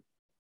wasn't.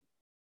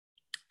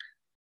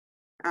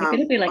 He's going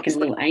to be like a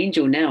little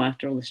angel now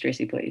after all the stress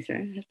he put you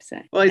through, I have to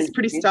say. Well, he's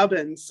pretty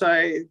stubborn, so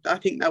I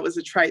think that was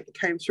a trait that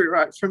came through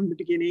right from the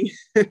beginning.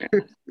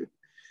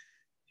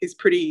 He's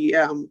pretty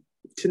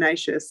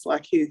tenacious.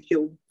 Like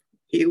he'll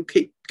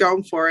keep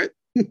going for it.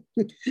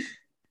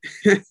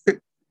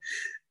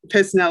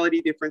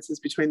 Personality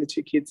differences between the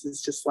 2 kids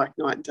is just like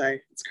night and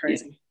day. It's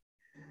crazy.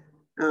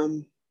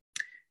 And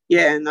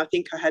I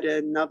think I had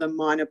another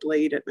minor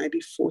bleed at maybe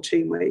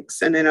 14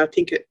 weeks. And then I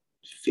think at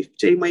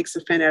 15 weeks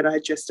I found out I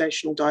had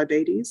gestational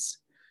diabetes.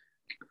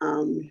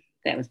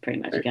 That was pretty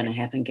much going to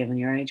happen given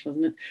your age,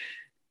 wasn't it?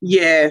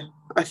 Yeah,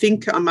 I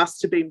think I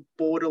must have been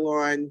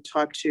borderline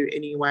type 2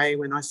 anyway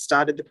when I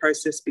started the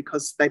process,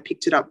 because they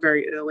picked it up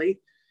very early,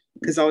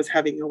 because I was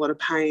having a lot of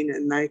pain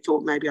and they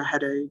thought maybe I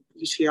had a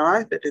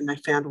UTI, but then they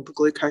found all the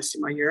glucose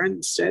in my urine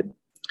instead.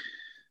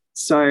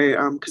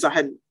 So because I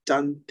hadn't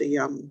done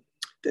the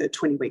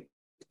 20-week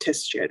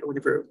test yet, or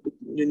whatever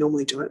you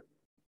normally do it,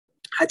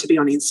 I had to be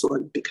on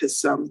insulin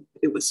because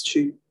it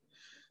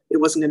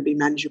wasn't going to be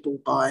manageable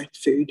by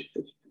food,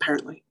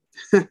 apparently.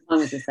 I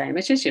was the same.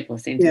 It's just people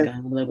seem to go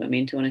a little bit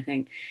mental, and I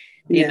think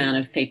the amount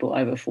of people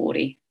over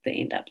 40 that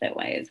end up that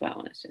way as well,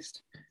 and it's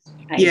just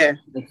a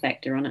big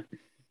factor on it.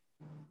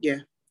 Yeah.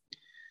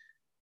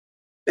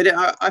 But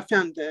I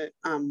found that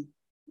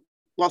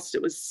whilst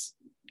it was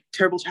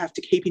terrible to have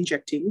to keep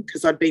injecting,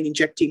 because I'd been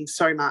injecting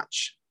so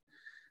much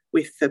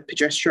with the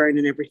progesterone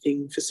and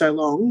everything for so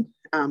long,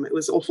 it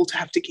was awful to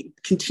have to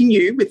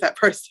continue with that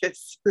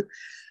process.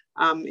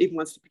 Even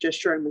once the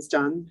progesterone was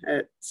done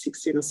at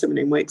 16 or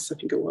 17 weeks, I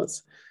think it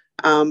was.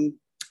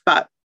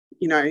 But,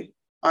 you know,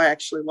 I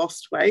actually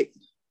lost weight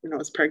when I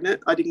was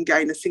pregnant. I didn't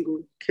gain a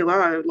single kilo.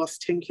 I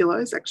lost 10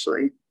 kilos,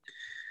 actually.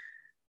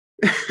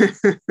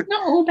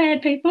 Not all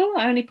bad people.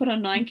 I only put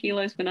on 9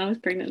 kilos when I was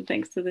pregnant,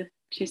 thanks to the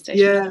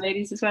gestation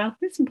diabetes as well.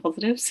 There's some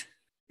positives.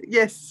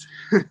 Yes.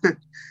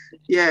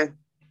 Yeah,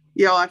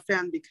 I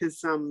found,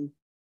 because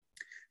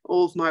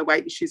all of my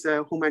weight issues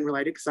are hormone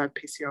related, because I have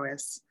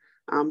PCOS.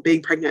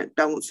 Being pregnant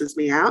balances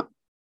me out.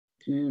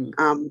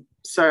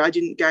 So I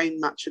didn't gain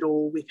much at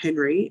all with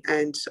Henry,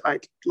 and I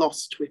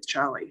lost with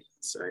Charlie,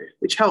 so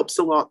which helps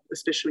a lot,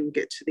 especially when you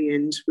get to the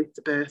end with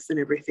the birth and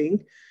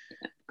everything.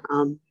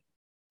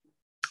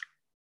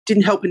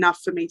 Didn't help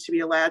enough for me to be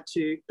allowed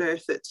to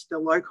birth at the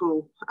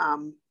local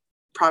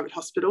private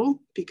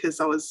hospital,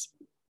 because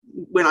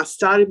when I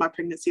started my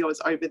pregnancy, I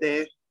was over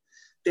their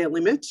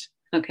limit.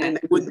 Okay. And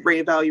they wouldn't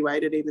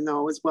reevaluate it, even though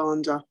I was well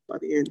under by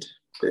the end.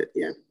 But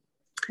yeah.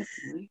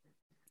 Okay.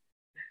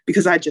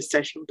 Because I had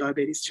gestational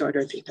diabetes too, I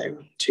don't think they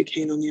were too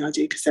keen on the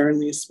idea, because they're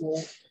only a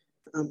small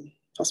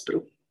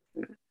hospital.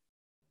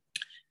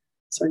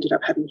 So I ended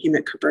up having him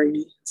at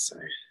Cabrini. So.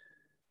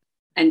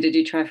 And did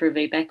you try for a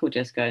VBAC, or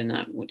just go,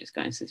 no, we'll just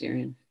go in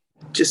caesarean?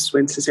 Just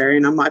went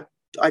caesarean. And my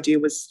idea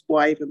was,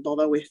 why even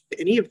bother with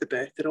any of the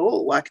birth at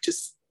all? Like,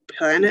 just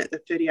plan it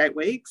at 38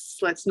 weeks.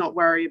 Let's not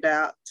worry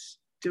about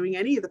doing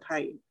any of the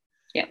pain.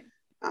 Yeah.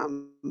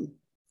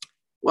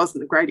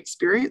 Wasn't a great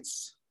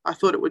experience. I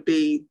thought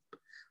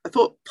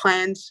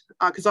planned,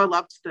 because I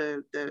loved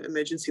the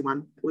emergency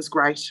one. It was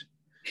great.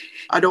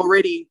 I'd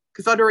already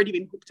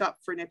been hooked up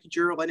for an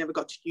epidural. I never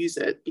got to use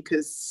it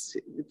because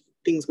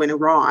things went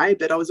awry,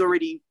 but I was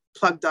already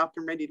plugged up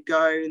and ready to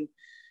go, and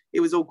it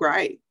was all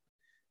great.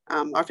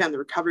 I found the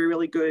recovery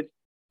really good,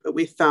 but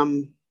with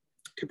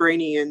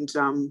Cabrini and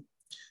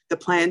the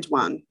planned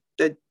one,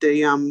 the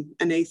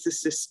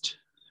anaesthetist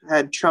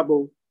had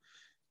trouble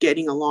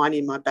getting a line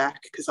in my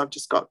back, because I've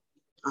just got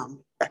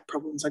back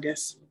problems, I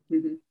guess,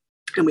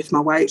 and with my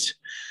weight.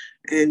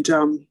 And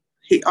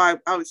I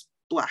was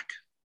black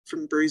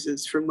from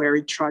bruises from where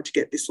he tried to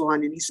get this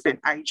line, and he spent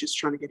ages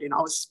trying to get in.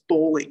 I was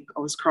bawling. I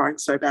was crying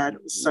so bad.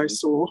 It was so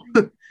sore.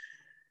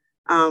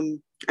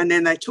 And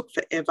then they took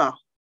forever.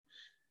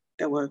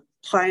 They were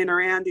playing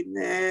around in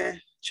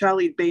there.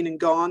 Charlie had been and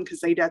gone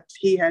because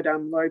he had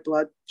low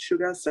blood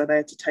sugar, so they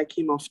had to take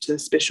him off to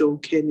special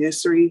care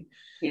nursery.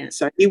 Yeah.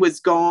 So he was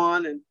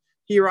gone, and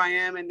here I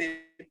am, and they're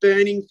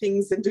burning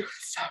things and doing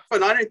stuff.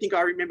 And I don't think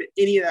I remember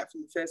any of that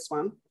from the first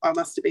one. I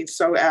must have been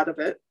so out of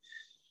it.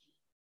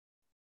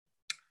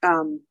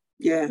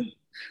 Yeah.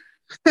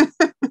 It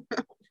was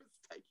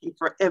taking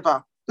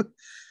forever.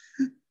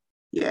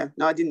 Yeah,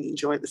 no, I didn't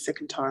enjoy it the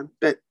second time,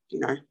 but,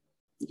 you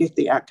get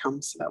the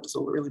outcome, so that was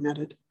all that really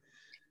mattered.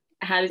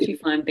 How did you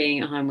find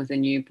being at home with a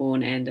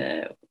newborn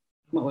and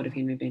what would have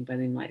Henry been by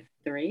then, like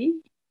 3?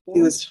 4?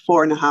 He was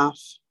 4.5.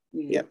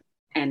 Yeah. Yep.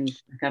 And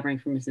recovering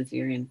from a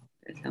caesarean,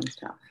 that sounds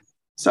tough.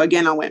 So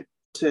again, I went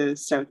to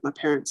stay with my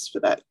parents for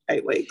that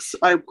 8 weeks.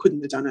 I couldn't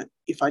have done it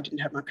if I didn't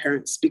have my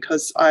parents,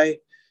 because I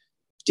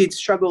did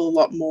struggle a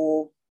lot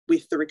more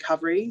with the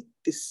recovery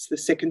the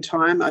second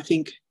time. I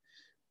think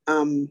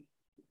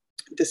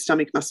the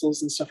stomach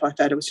muscles and stuff like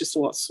that, it was just a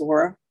lot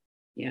sorer.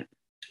 Yeah.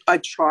 I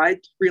tried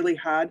really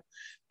hard.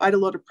 I had a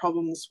lot of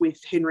problems with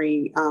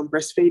Henry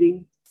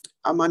breastfeeding.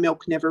 My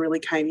milk never really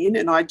came in,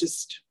 and I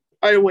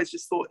always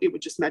just thought it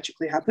would just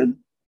magically happen.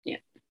 Yeah.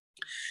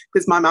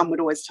 Because my mum would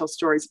always tell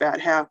stories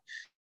about how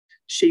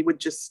it would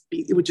just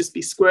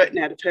be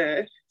squirting out of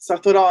her. So I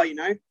thought,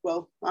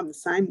 well, I'm the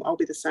same. I'll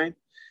be the same.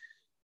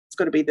 It's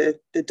got to be the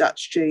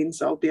Dutch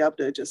genes. I'll be able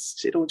to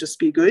it'll just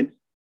be good.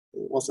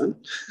 It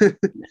wasn't.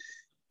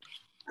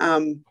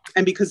 And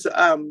because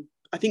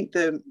I think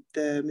the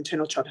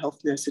maternal child health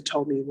nurse had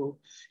told me, well,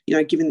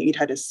 given that you'd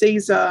had a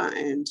Caesar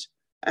and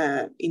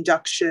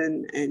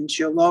induction and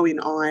you're low in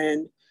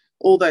iron,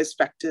 all those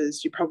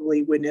factors, you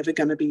probably were never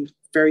going to be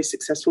very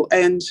successful.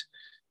 And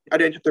I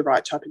don't have the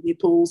right type of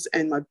nipples,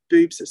 and my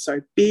boobs are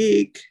so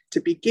big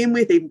to begin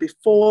with, even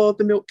before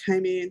the milk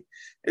came in.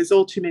 There's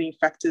all too many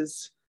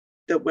factors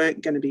that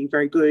weren't going to be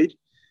very good.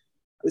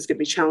 was going to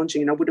be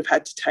challenging, and I would have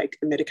had to take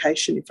the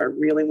medication if I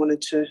really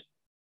wanted to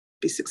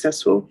be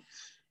successful.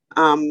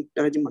 But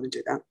I didn't want to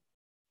do that.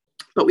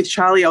 But with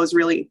Charlie, I was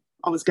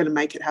going to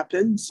make it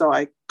happen. So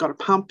I got a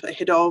pump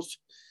ahead of,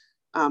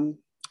 and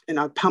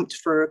I pumped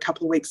for a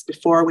couple of weeks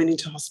before I went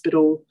into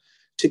hospital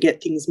to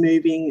get things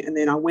moving. And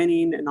then I went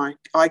in and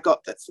I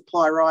got that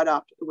supply right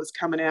up. It was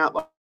coming out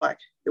like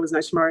there was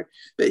no tomorrow,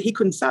 but he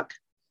couldn't suck.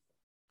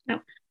 No.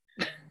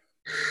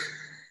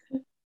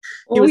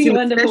 He was in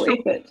wonderful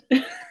effort.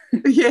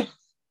 Yeah.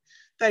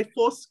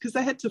 Because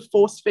they had to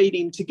force feed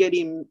him to get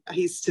him,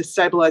 to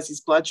stabilise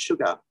his blood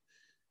sugar.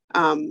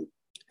 And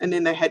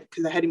then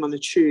because they had him on the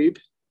tube.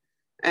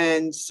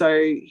 And so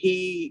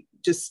he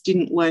just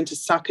didn't learn to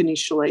suck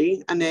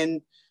initially. And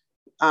then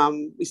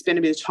we spent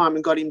a bit of time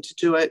and got him to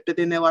do it. But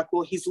then they're like,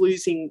 well, he's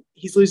losing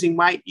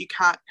weight. He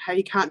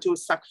can't do a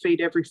suck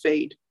feed every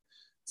feed.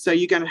 So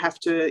you're going to have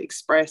to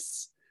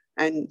express,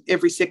 and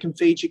every second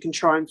feed you can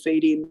try and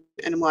feed him.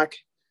 And I'm like,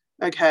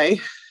 okay.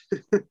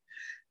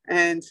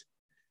 and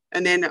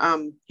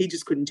then he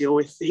just couldn't deal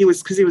with,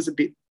 because he was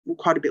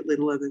quite a bit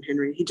littler than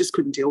Henry. He just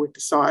couldn't deal with the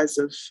size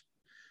of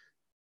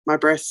my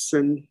breasts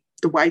and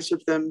the weight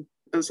of them.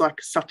 It was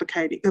like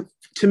suffocating.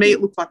 To me,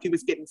 it looked like he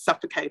was getting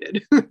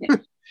suffocated. Yeah.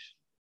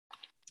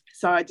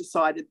 So I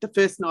decided, the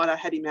first night I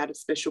had him out of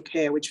special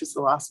care, which was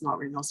the last night we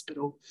were in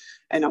hospital,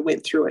 and I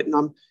went through it, and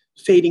I'm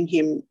feeding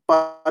him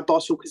by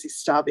bottle because he's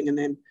starving, and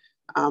then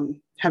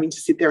having to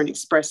sit there and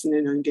express, and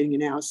then I'm getting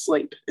an hour's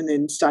sleep, and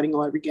then starting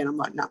all over again. I'm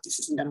like, no, this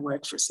isn't going to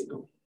work for a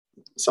single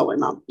solo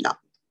mum. No.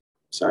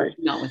 So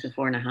not with a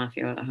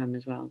 4.5-year-old at home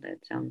as well.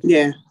 That sounds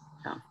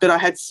tough. But I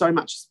had so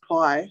much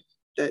supply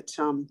that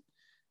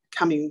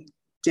coming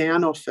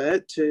down off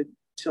it to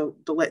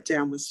the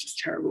letdown was just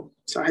terrible.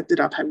 So I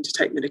ended up having to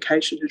take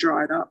medication to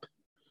dry it up,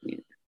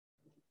 which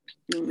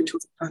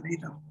wasn't fun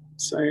either.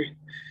 So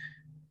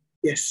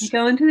yes, you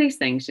go into these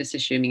things just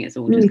assuming it's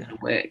all just going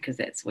to work because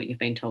that's what you've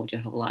been told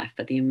your whole life.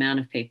 But the amount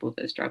of people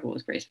that struggle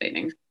with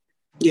breastfeeding,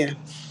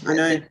 I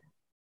know.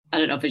 I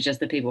don't know if it's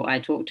just the people I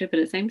talk to, but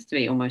it seems to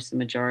be almost the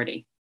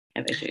majority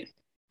have issues,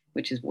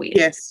 which is weird.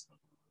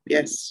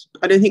 Yes.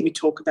 I don't think we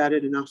talk about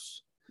it enough.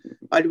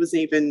 I was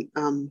even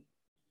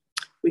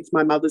with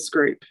my mother's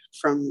group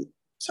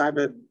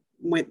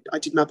I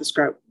did mother's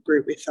group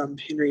with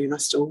Henry, and we're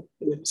still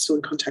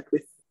in contact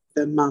with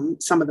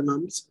some of the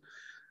mums,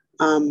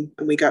 and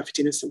we go out for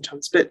dinner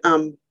sometimes. But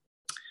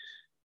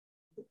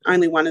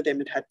only one of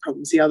them had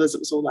problems. The others, it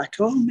was all like,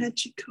 oh,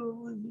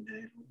 magical, and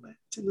all that,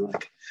 and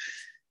like.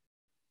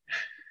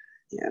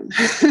 Yeah.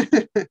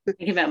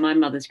 Thinking about my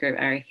mother's group,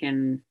 I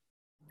reckon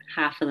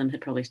half of them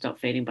had probably stopped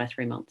feeding by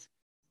 3 months.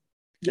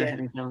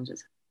 Having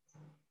challenges.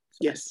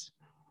 Yes.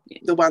 Yeah.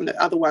 The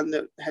other one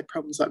that had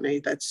problems like me,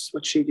 that's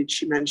what she did.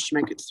 She managed to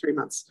make it to 3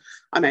 months.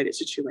 I made it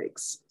to 2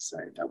 weeks. So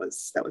that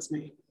was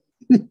me.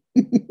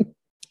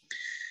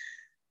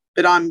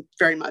 But I'm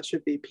very much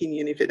of the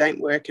opinion, if it ain't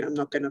working, I'm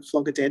not going to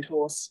flog a dead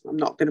horse. I'm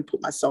not going to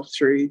put myself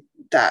through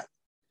that.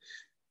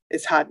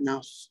 It's hard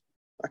enough.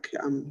 Like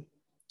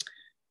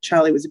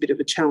Charlie was a bit of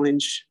a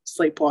challenge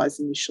sleep-wise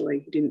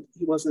initially. He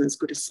wasn't as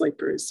good a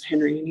sleeper as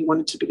Henry, and he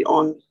wanted to be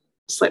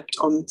slept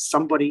on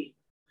somebody,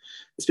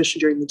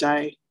 especially during the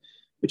day,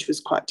 which was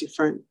quite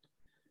different.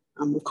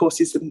 Of course,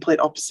 he's the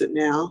complete opposite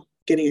now.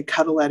 Getting a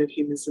cuddle out of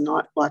him is a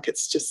night, like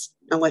it's just,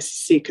 unless he's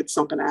sick, it's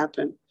not going to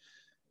happen.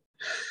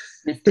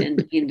 Mr.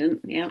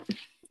 Independent, yeah.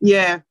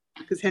 Yeah,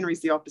 because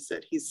Henry's the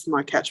opposite. He's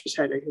my couch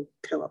potato. He'll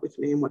curl up with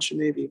me and watch a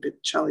movie,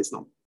 but Charlie's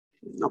not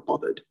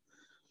bothered.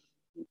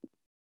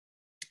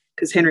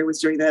 Because Henry was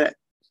doing that at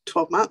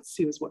 12 months.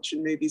 He was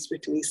watching movies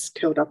with me, he's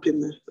curled up in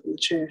the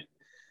chair,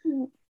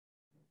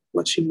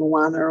 watching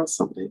Moana or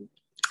something.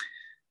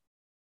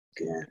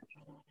 Yeah.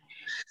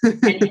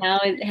 And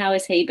how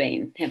has he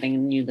been having a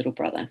new little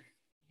brother?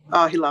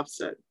 Oh, he loves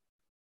it.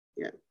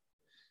 Yeah.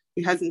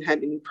 He hasn't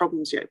had any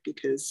problems yet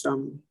because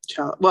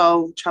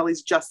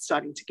Charlie's just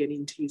starting to get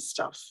into his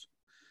stuff.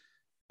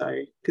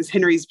 So, because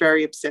Henry's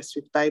very obsessed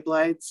with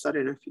Beyblades. I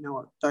don't know if you know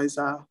what those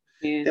are.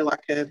 Yeah. They're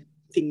like a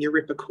thing you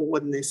rip a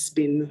cord and they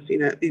spin,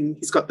 and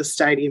he's got the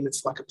stadium,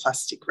 it's like a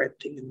plastic red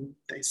thing and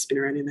they spin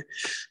around in it.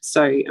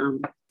 So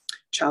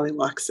Charlie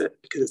likes it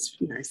because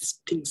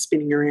it's things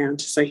spinning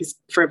around. So he's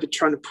forever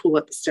trying to pull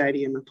at the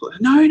stadium and pull.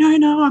 No,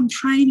 I'm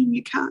training.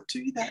 You can't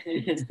do that.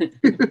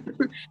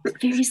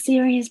 Very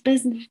serious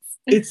business.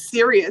 It's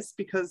serious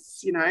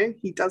because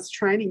he does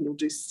training. He'll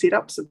do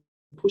sit-ups and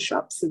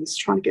push-ups, and he's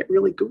trying to get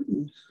really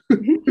good.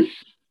 The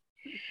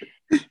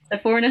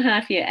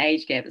 4.5-year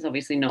age gap is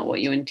obviously not what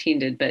you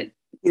intended, but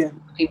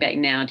looking back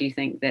now, do you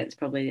think that's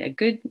probably a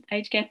good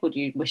age gap, or do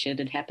you wish it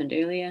had happened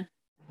earlier?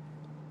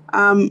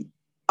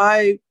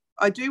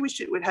 I do wish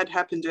it had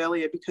happened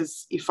earlier,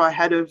 because if I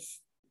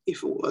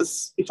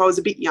was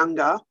a bit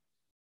younger,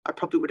 I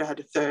probably would have had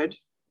a third,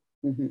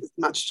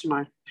 much to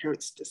my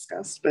parents'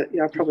 disgust. But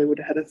I probably would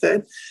have had a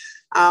third.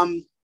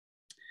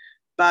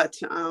 But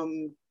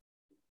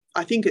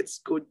I think it's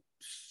good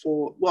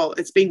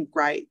it's been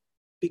great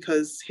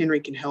because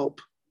Henry can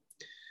help.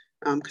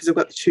 because I've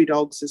got the 2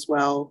 dogs as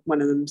well.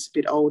 One of them's a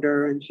bit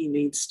older and he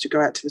needs to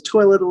go out to the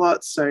toilet a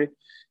lot, so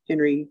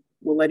Henry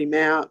will let him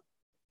out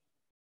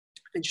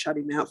and shut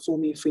him out for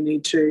me if we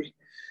need to.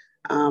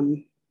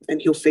 And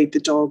he'll feed the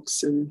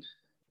dogs and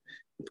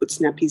put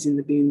snappies in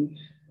the bin,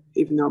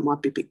 even though it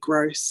might be a bit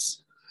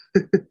gross.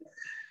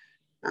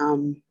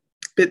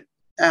 But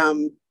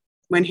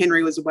when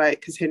Henry was away,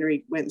 because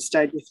Henry went and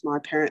stayed with my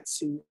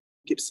parents in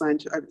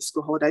Gippsland over the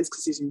school holidays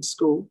because he's in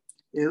school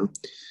now,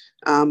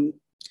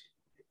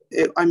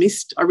 I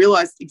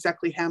realised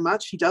exactly how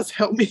much he does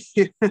help me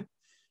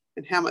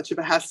and how much of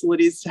a hassle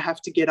it is to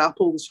have to get up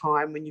all the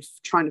time when you're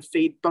trying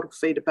to bottle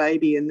feed a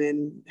baby and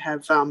then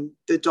have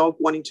the dog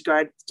wanting to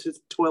go to the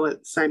toilet at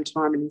the same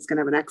time and he's going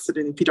to have an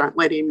accident if you don't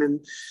let him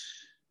and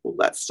all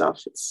that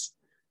stuff.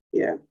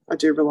 I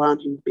do rely on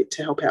him a bit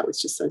to help out with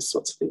just those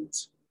sorts of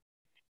things.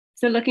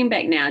 So looking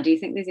back now, do you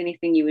think there's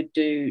anything you would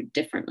do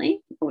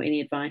differently or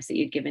any advice that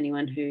you'd give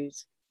anyone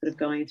who's sort of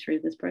going through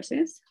this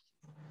process?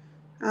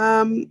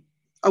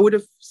 I would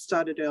have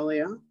started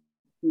earlier.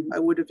 I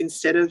would have,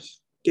 instead of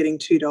getting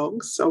 2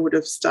 dogs, I would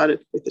have started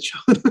with a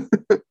child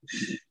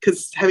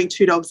because having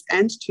 2 dogs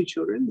and 2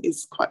 children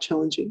is quite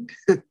challenging.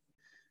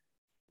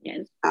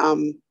 Yes.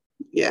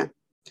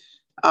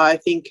 I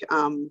think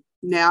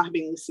now,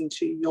 having listened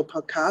to your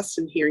podcast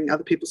and hearing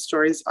other people's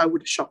stories, I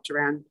would have shopped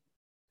around.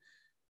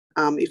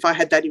 If I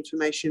had that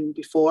information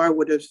before, I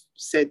would have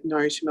said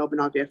no to Melbourne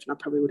IVF and I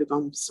probably would have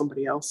gone with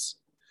somebody else.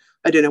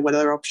 I don't know what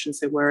other options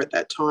there were at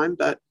that time,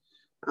 but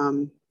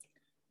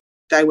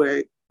they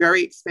were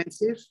very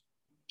expensive.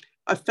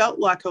 I felt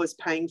like I was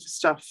paying for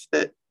stuff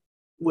that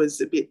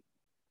was a bit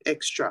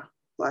extra.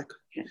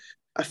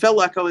 I felt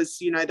like I was,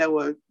 they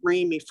were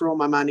ringing me for all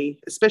my money,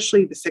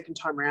 especially the second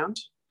time round.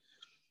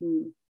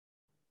 You'd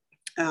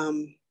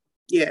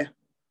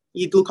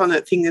look on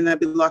that thing and they'd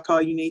be like, oh,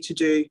 you need to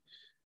do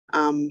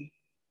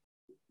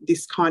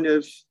this kind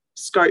of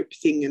scope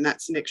thing and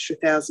that's an extra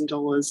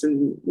 $1,000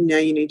 and now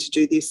you need to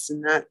do this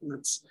and that.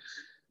 And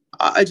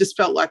I just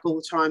felt like all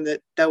the time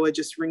that they were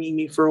just ringing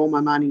me for all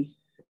my money.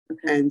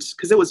 And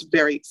because it was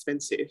very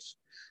expensive,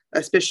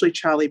 especially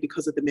Charlie,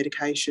 because of the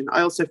medication.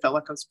 I also felt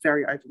like I was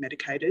very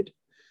over-medicated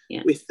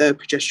with the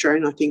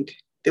progesterone. I think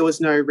there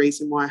was no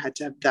reason why I had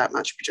to have that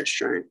much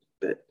progesterone,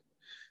 but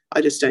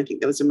I just don't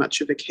think there was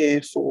much of a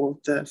care for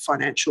the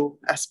financial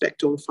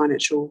aspect or the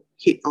financial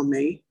hit on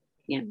me.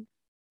 Yeah.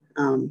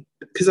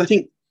 Because I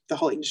think the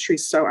whole industry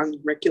is so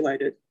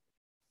unregulated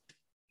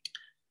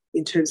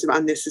in terms of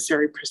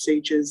unnecessary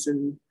procedures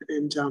and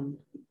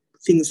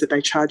things that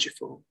they charge you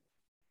for.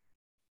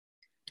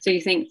 So you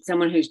think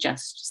someone who's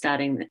just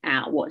starting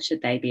out, what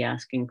should they be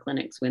asking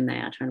clinics when they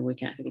are trying to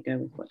work out who to go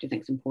with? What do you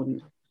think is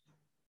important?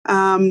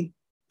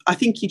 I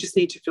think you just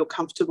need to feel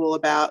comfortable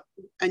about,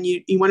 and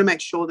you want to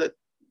make sure that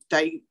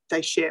they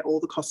share all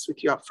the costs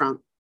with you up front,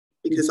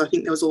 because I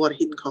think there was a lot of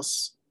hidden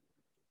costs.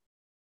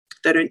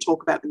 They don't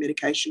talk about the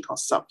medication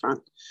costs up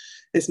front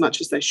as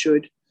much as they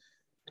should.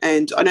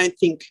 And I don't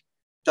think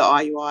the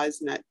IUIs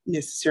and that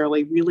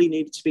necessarily really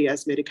needed to be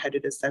as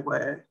medicated as they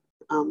were.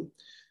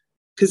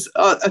 Because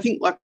I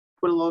think like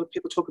what a lot of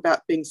people talk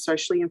about being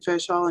socially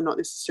infertile and not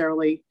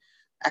necessarily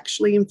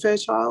actually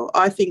infertile.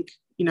 I think,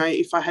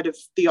 if I had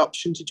the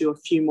option to do a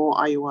few more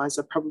IUIs,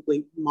 I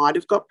probably might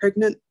have got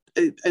pregnant,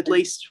 at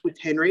least with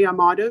Henry I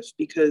might have,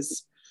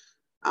 because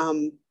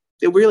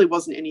there really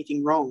wasn't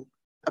anything wrong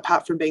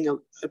apart from being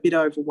a bit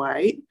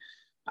overweight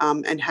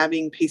and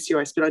having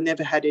PCOS, but I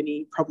never had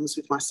any problems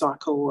with my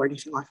cycle or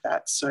anything like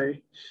that. So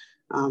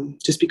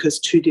just because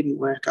 2 didn't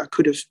work, I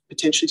could have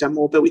potentially done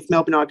more. But with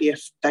Melbourne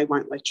IVF, they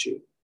won't let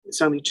you.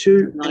 It's only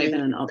 2. Not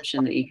even an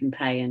option that you can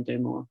pay and do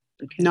more.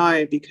 Okay.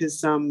 No,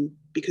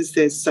 because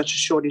there's such a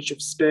shortage of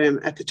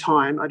sperm at the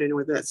time. I don't know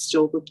whether that's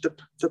still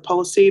the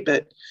policy,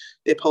 but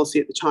their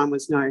policy at the time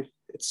was no.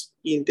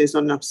 There's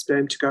not enough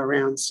sperm to go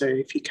around. So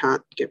if you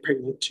can't get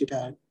pregnant, too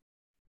bad.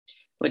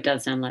 Well, it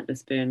does sound like the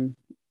sperm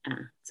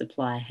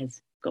supply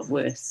has got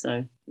worse.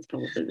 So it's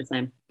probably the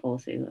same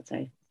policy, let's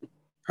say.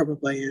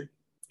 Probably,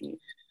 yeah.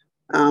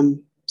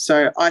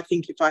 So I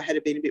think if I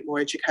had been a bit more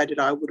educated,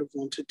 I would have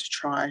wanted to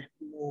try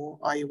more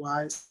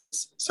IUIs.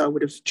 So I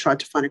would have tried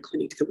to find a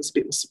clinic that was a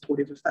bit more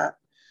supportive of that.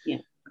 Yeah.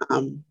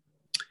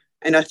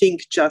 And I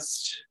think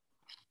just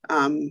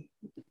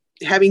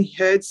having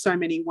heard so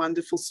many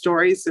wonderful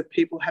stories of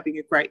people having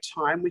a great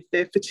time with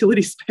their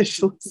fertility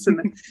specialists,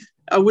 and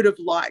I would have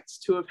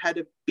liked to have had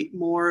a bit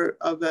more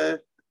of a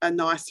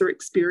nicer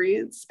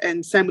experience.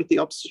 And same with the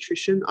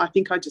obstetrician. I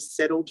think I just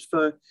settled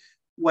for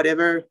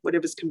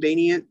whatever's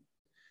convenient.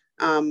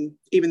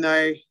 Even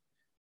though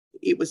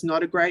it was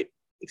not a great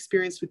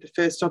experience with the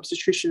first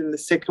obstetrician, and the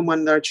second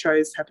one that I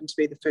chose happened to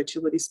be the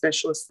fertility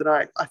specialist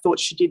that I thought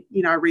she did,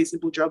 a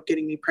reasonable job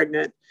getting me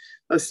pregnant.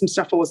 There was some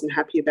stuff I wasn't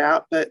happy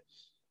about, but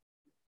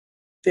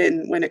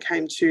then when it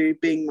came to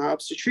being my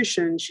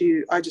obstetrician,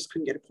 I just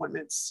couldn't get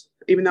appointments.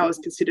 Even though I was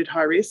considered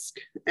high risk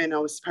and I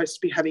was supposed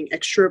to be having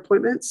extra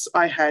appointments,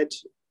 I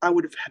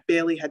would have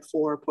barely had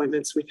 4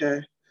 appointments with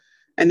her.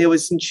 And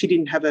she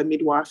didn't have a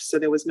midwife, so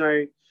there was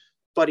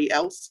nobody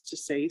else to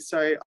see.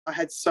 So I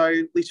had so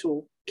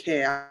little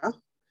care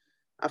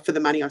for the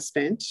money I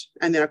spent,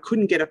 and then I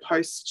couldn't get a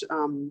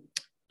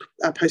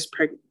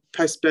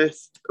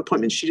post-birth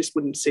appointment. She just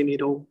wouldn't see me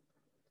at all.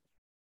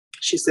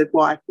 She said,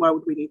 why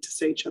would we need to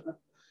see each other?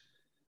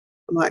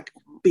 I'm like,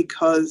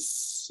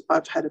 because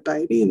I've had a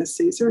baby and a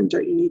Caesar, and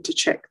don't you need to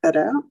check that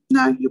out?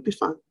 No, you'll be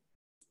fine.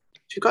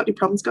 If you've got any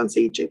problems, go and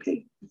see your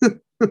GP.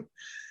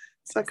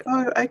 It's like,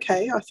 oh,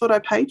 okay, I thought I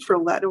paid for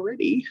all that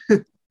already.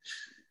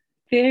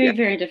 Very,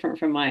 very different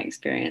from my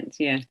experience,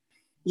 yeah.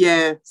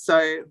 Yeah,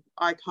 so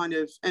I kind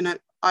of, and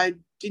I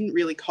didn't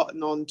really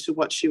cotton on to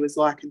what she was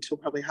like until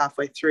probably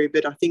halfway through,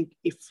 but I think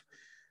if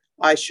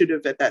I should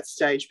have at that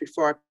stage,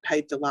 before I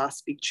paid the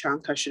last big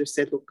chunk, I should have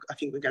said, look, I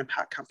think we're going to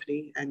part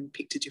company, and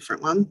picked a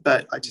different one.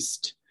 But I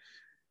just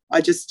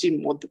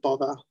didn't want the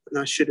bother, and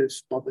I should have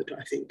bothered.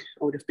 I think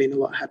I would have been a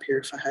lot happier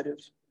if I had have.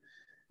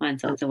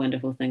 Hindsight's a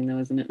wonderful thing though,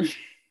 isn't it?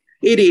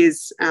 It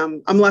is.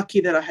 I'm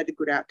lucky that I had a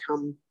good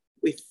outcome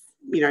with,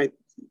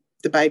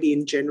 the baby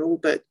in general,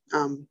 but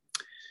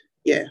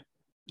yeah,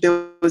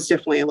 there was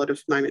definitely a lot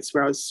of moments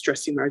where I was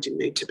stressing where I didn't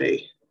need to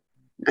be.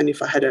 And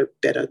if I had a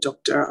better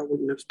doctor, I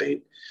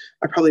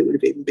probably would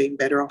have even been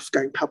better off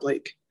going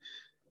public,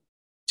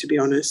 to be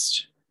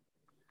honest.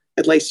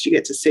 At least you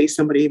get to see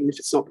somebody, even if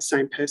it's not the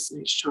same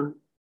person each time.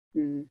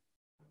 There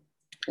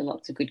are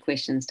lots of good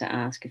questions to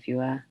ask if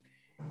you are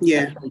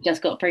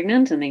just got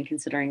pregnant and then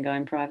considering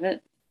going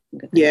private.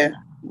 Yeah,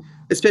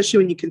 especially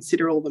when you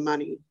consider all the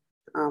money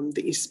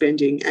that you're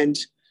spending, and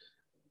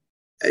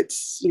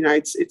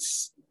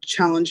it's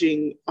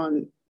challenging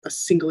on a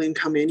single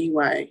income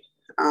anyway.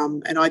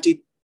 And I did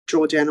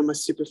draw down on my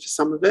super for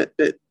some of it,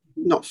 but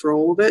not for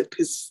all of it,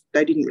 because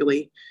they didn't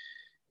really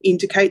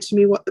indicate to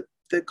me what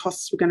the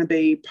costs were going to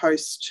be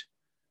post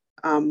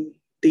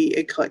the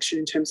egg collection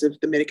in terms of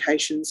the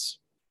medications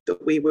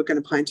that we were going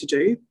to plan to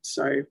do.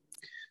 So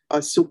I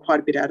was still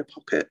quite a bit out of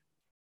pocket.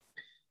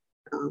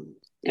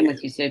 And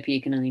with your super,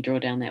 you can only draw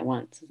down that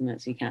once, isn't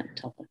it? So you can't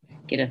I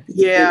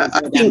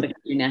think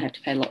you now have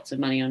to pay lots of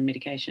money on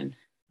medication.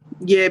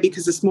 Yeah,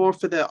 because it's more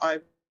for the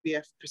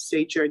IVF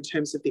procedure in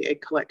terms of the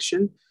egg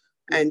collection,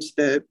 and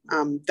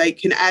they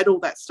can add all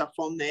that stuff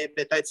on there,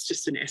 but that's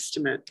just an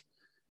estimate.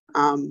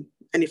 And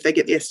if they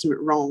get the estimate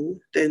wrong,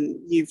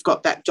 then you've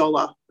got that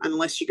dollar. And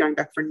unless you're going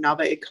back for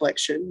another egg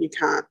collection,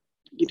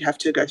 you'd have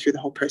to go through the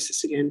whole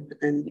process again.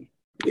 And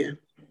yeah.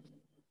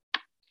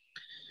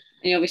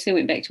 And you obviously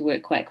went back to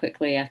work quite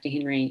quickly after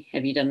Henry.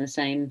 Have you done the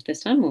same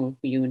this time, or were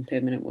you in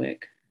permanent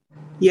work?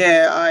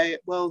 Yeah, I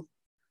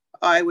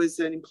was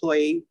an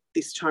employee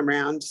this time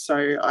round,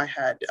 so I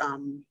had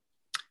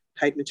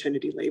paid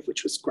maternity leave,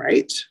 which was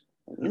great.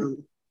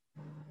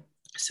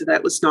 So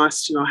that was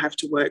nice to not have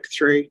to work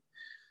through.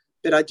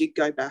 But I did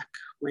go back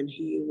when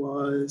he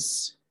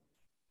was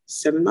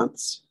 7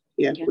 months.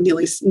 Yeah.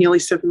 Nearly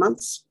 7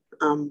 months.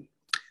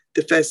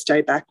 The first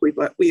day back,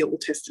 we all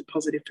tested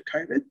positive for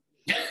COVID.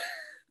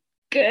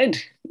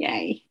 Good.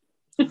 Yay.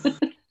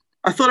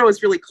 I thought I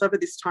was really clever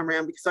this time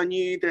around, because I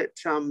knew that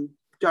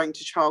going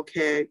to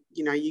childcare,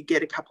 you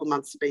get a couple of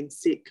months of being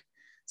sick.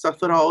 So I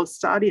thought I'll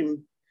start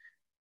him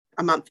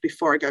a month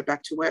before I go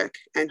back to work,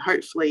 and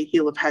hopefully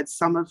he'll have had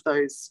some of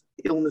those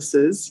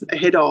illnesses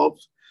ahead of,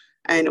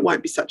 and it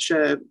won't be such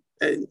an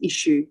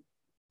issue.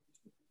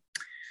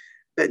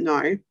 But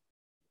no.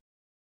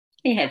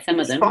 He had some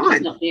of them, which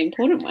is not the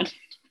important one.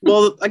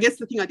 Well, I guess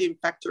the thing I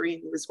didn't factor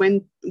in was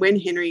when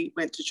Henry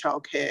went to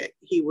childcare,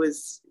 he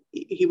was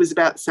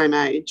about the same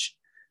age,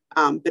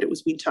 but it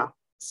was winter.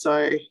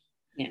 So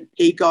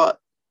he got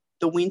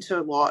the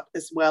winter lot,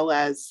 as well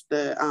as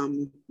the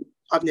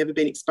I've never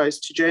been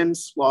exposed to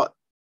germs lot,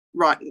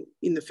 right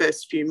in the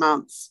first few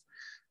months.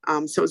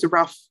 So it was a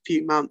rough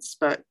few months,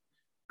 but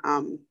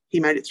he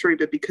made it through.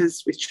 But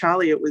because with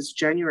Charlie it was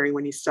January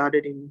when he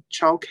started in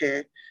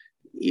childcare,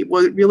 it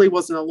really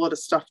wasn't a lot of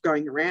stuff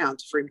going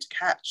around for him to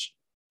catch,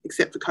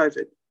 except for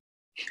COVID.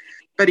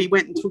 But he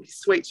went and took his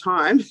sweet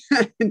time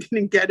and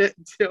didn't get it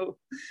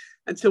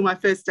until my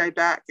first day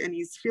back. And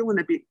he's feeling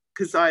a bit,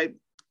 because I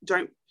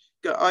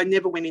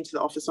never went into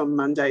the office on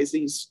Mondays.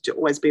 There used to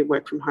always be a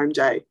work from home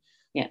day.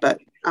 Yeah. But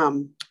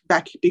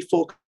back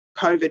before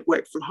COVID,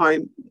 work from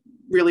home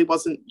really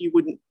wasn't,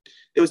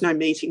 there was no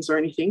meetings or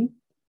anything,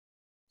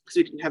 because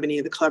we didn't have any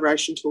of the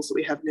collaboration tools that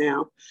we have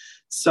now.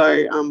 So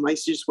I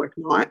used to just work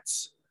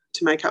nights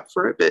to make up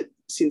for it. But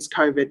since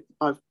COVID,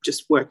 I've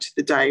just worked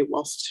the day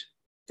whilst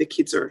the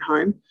kids are at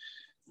home.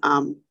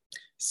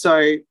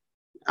 So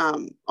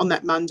on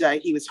that Monday,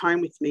 he was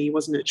home with me. He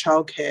wasn't at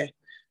childcare,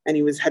 and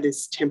he had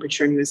his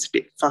temperature, and he was a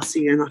bit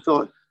fussy. And I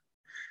thought,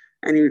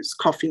 and he was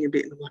coughing a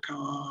bit, and I'm like,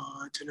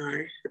 I don't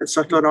know. And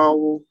so I thought,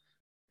 well,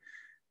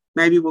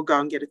 maybe we'll go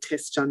and get a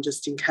test done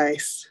just in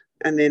case.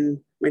 And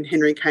then when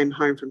Henry came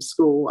home from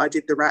school, I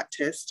did the rat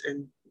test,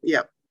 and he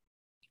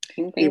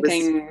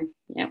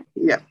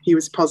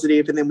was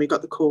positive. And then we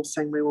got the call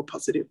saying we were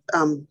positive.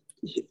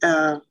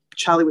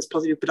 Charlie was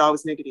positive, but I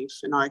was negative,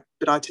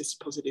 but I tested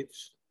positive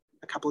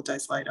a couple of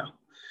days later.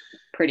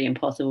 pretty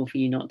impossible for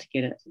you not to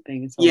get it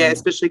being a solo Yeah, mum.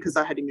 especially because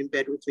I had him in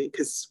bed with me,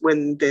 because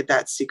when they're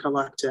that sick, I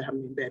like to have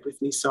him in bed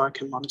with me so I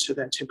can monitor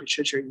their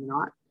temperature during the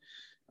night.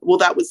 Well,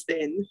 that was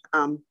then.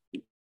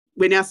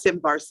 We're now 7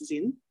 viruses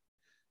in,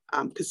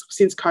 because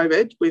since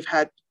COVID,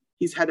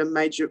 he's had a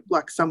major,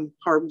 like some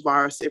horrible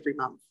virus every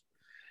month,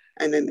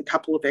 and then a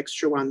couple of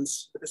extra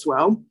ones as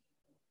well.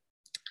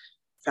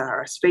 For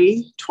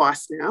RSV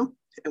twice now,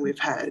 and we've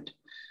had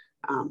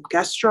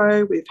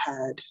gastro, we've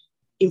had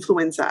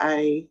influenza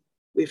A,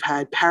 we've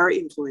had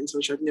para-influenza,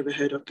 which I've never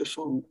heard of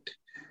before,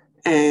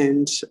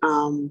 and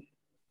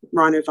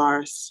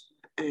rhinovirus,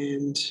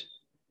 and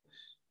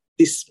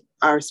this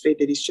RSV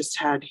that he's just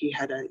had, he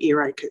had an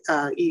ear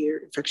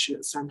infection at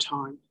the same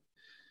time.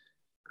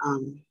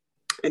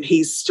 And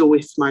he's still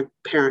with my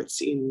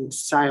parents in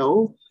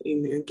Sale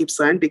in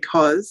Gippsland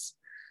because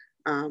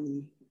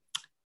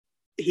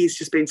he's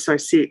just been so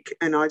sick,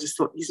 and I just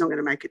thought he's not going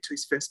to make it to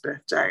his first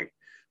birthday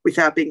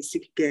without being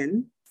sick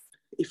again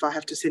if I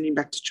have to send him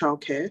back to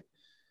childcare,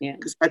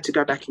 because I had to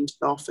go back into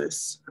the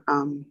office,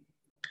 and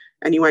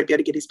he won't be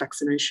able to get his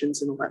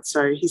vaccinations and all that.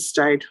 So he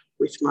stayed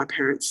with my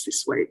parents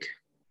this week,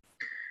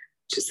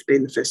 which has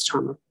been the first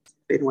time I've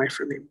been away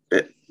from him.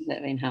 But has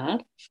that been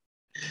hard?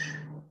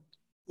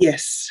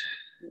 Yes.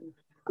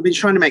 I've been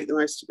trying to make the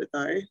most of it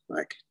though,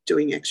 like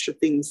doing extra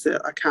things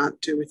that I can't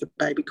do with a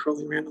baby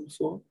crawling around on the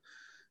floor.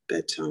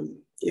 But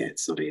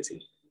it's not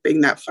easy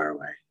being that far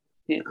away.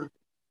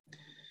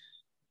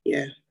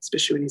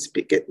 Especially when he's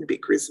getting a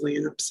bit grizzly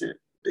and upset.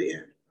 But yeah.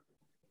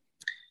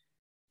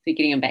 So you're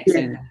getting him back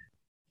soon?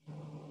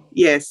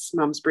 Yes,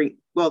 Mum's he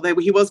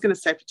was going to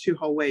stay for 2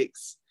 whole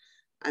weeks,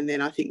 and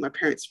then I think my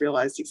parents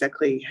realised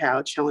exactly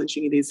how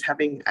challenging it is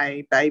having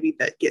a baby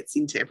that gets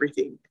into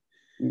everything.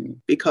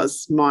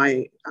 Because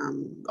my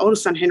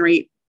oldest son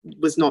Henry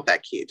was not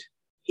that kid.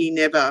 He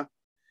never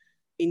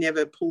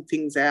pulled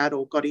things out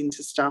or got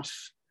into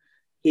stuff.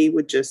 He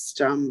would just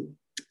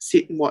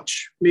sit and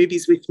watch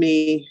movies with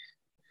me.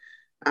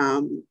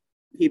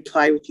 He'd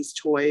play with his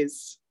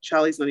toys.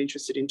 Charlie's not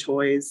interested in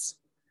toys.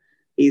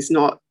 He's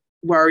not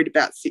worried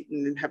about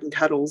sitting and having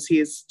cuddles.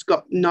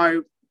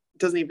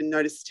 Doesn't even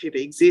notice TV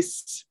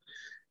exists.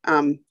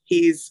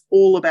 He's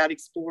all about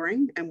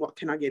exploring and what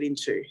can I get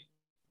into.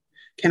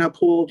 Can I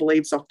pull all the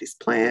leaves off this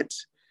plant?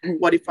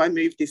 What if I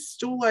move this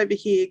stool over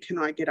here? Can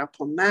I get up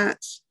on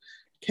that?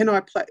 Can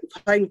I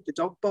play with the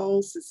dog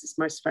bowls? It's his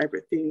most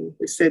favourite thing.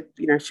 We said,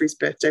 for his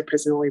birthday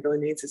present, all he really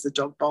needs is a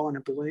dog bowl and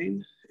a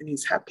balloon, and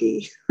he's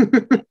happy.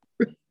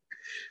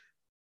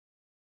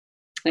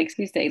 Makes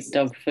me to eat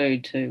dog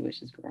food too,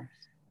 which is gross.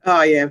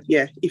 Oh, yeah.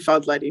 If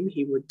I'd let him,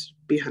 he would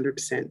be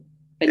 100%.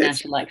 But now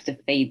she likes to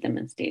feed them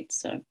instead,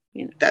 so,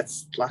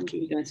 That's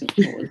lucky. Doing some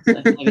chores,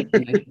 so maybe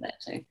can go for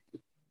that too.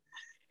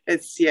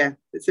 It's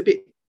a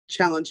bit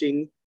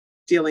challenging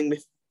dealing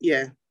with,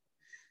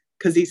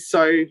 because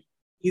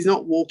he's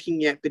not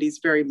walking yet, but he's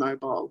very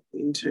mobile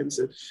in terms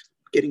of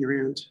getting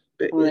around.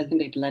 But they can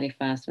be bloody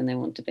fast when they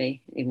want to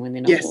be, even when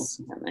they're not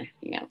walking, can't they?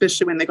 Yeah.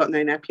 Especially when they've got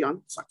no nappy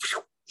on. It's like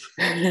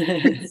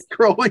it's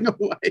crawling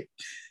away.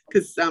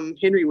 Because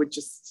Henry would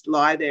just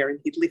lie there and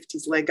he'd lift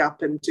his leg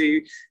up and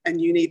you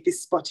need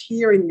this spot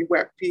here, and you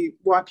wipe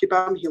your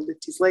bum, he'll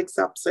lift his legs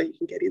up so you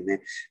can get in there.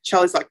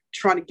 Charlie's like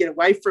trying to get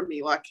away from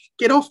me, like,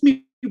 get off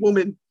me,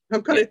 woman. I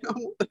want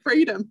the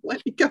freedom.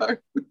 Let me go.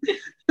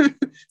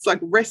 It's like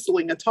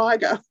wrestling a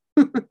tiger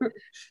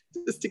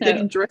just to get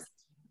him dressed.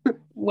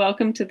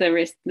 Welcome to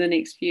the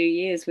next few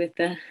years with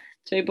the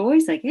 2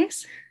 boys, I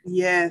guess.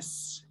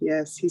 Yes,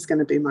 he's going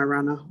to be my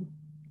runner.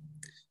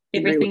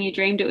 Everything you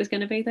dreamed it was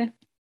going to be there?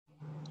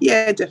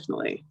 Yeah,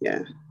 definitely.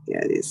 Yeah,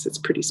 it is. It's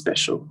pretty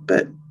special.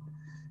 But,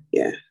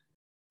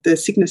 the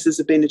sicknesses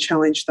have been a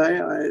challenge, though.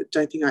 I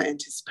don't think I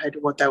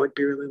anticipated what that would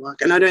be really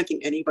like. And I don't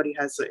think anybody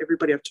has.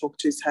 Everybody I've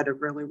talked to has had a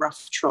really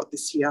rough trot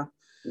this year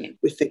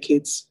with their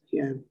kids.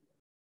 Yeah.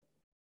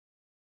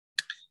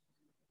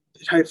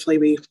 But hopefully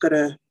we've got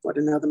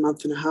another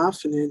month and a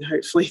half, and then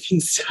hopefully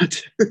things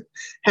start to...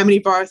 How many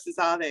viruses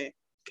are there?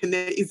 I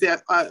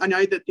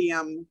know that the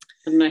I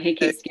don't know, he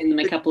keeps getting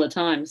them a couple of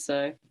times,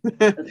 so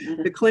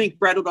the clinic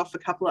rattled off a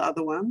couple of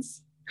other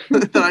ones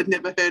that I'd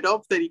never heard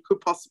of that he could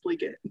possibly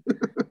get.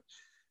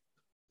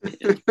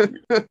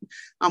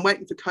 I'm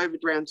waiting for COVID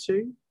round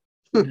 2.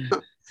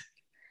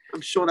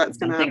 I'm sure that's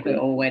going to happen. I think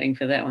we're all waiting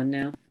for that one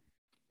now.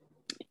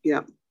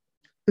 Yeah.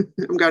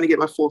 I'm going to get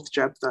my 4th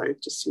jab though,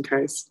 just in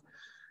case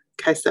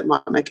that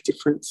might make a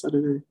difference. I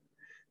don't know.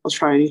 I'll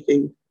try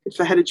anything. If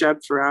I had a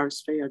jab for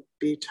RSV, I'd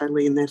be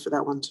totally in there for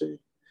that one too.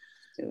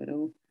 Do it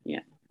all.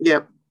 Yeah.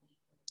 Yep.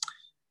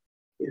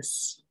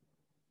 Yes.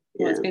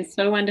 Well, it's been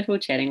so wonderful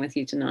chatting with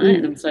you tonight,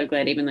 and I'm so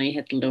glad, even though you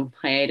had a little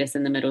hiatus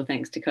in the middle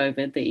thanks to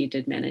COVID, that you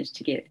did manage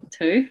to get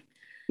 2.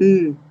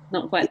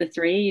 Not quite the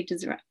 3 you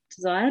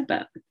desired,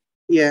 but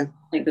I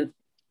think that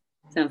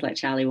sounds like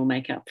Charlie will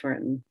make up for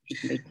it, and he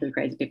can be 2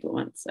 crazy people at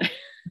once. So.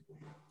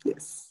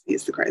 Yes,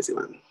 he's the crazy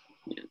one.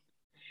 Yeah.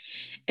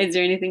 Is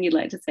there anything you'd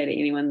like to say to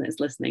anyone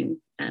that's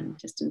listening,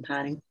 just in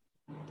parting?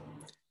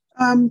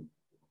 I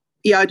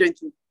don't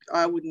think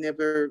I would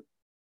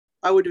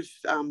have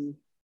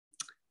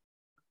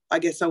I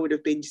guess I would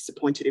have been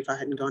disappointed if I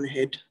hadn't gone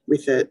ahead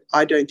with it.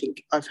 I don't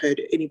think I've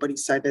heard anybody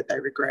say that they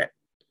regret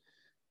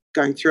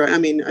going through it. I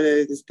mean, I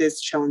know there's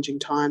challenging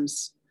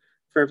times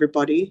for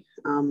everybody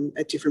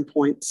at different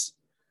points,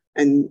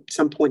 and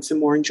some points are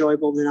more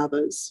enjoyable than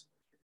others.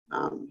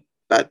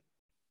 But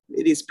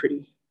it is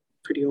pretty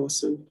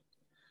awesome.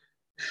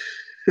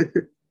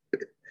 If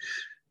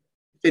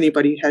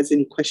anybody has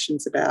any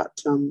questions about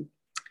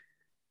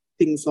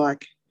things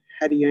like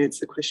how do you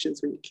answer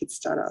questions when your kids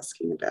start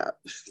asking about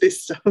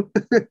this stuff,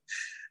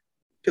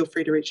 feel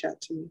free to reach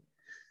out to me.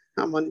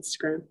 I'm on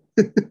Instagram.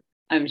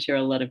 I'm sure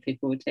a lot of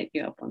people would take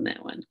you up on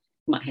that one.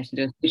 Might have to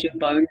do a special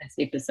bonus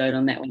episode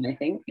on that one, I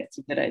think. That's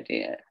a good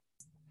idea.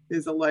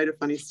 There's a load of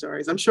funny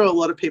stories. I'm sure a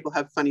lot of people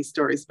have funny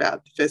stories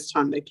about the first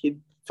time their kid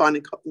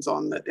finally cottons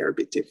on that they're a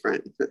bit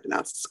different and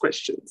asks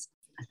questions.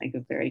 I think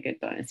a very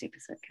good bonus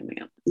episode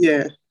coming up.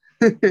 Yeah.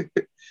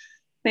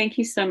 Thank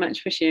you so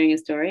much for sharing your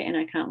story, and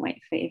I can't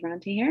wait for everyone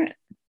to hear it.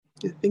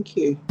 Yeah, thank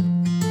you.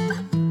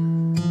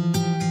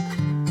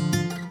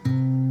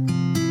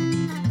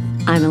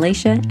 I'm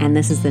Alicia, and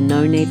this is the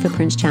No Need for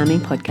Prince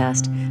Charming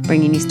podcast,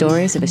 bringing you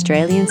stories of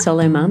Australian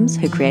solo mums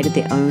who created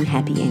their own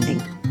happy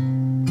ending.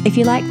 If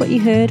you like what you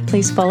heard,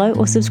 please follow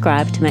or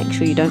subscribe to make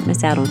sure you don't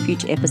miss out on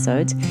future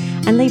episodes,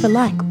 and leave a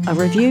like, a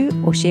review,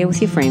 or share with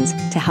your friends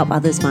to help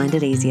others find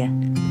it easier.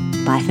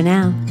 Bye for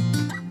now.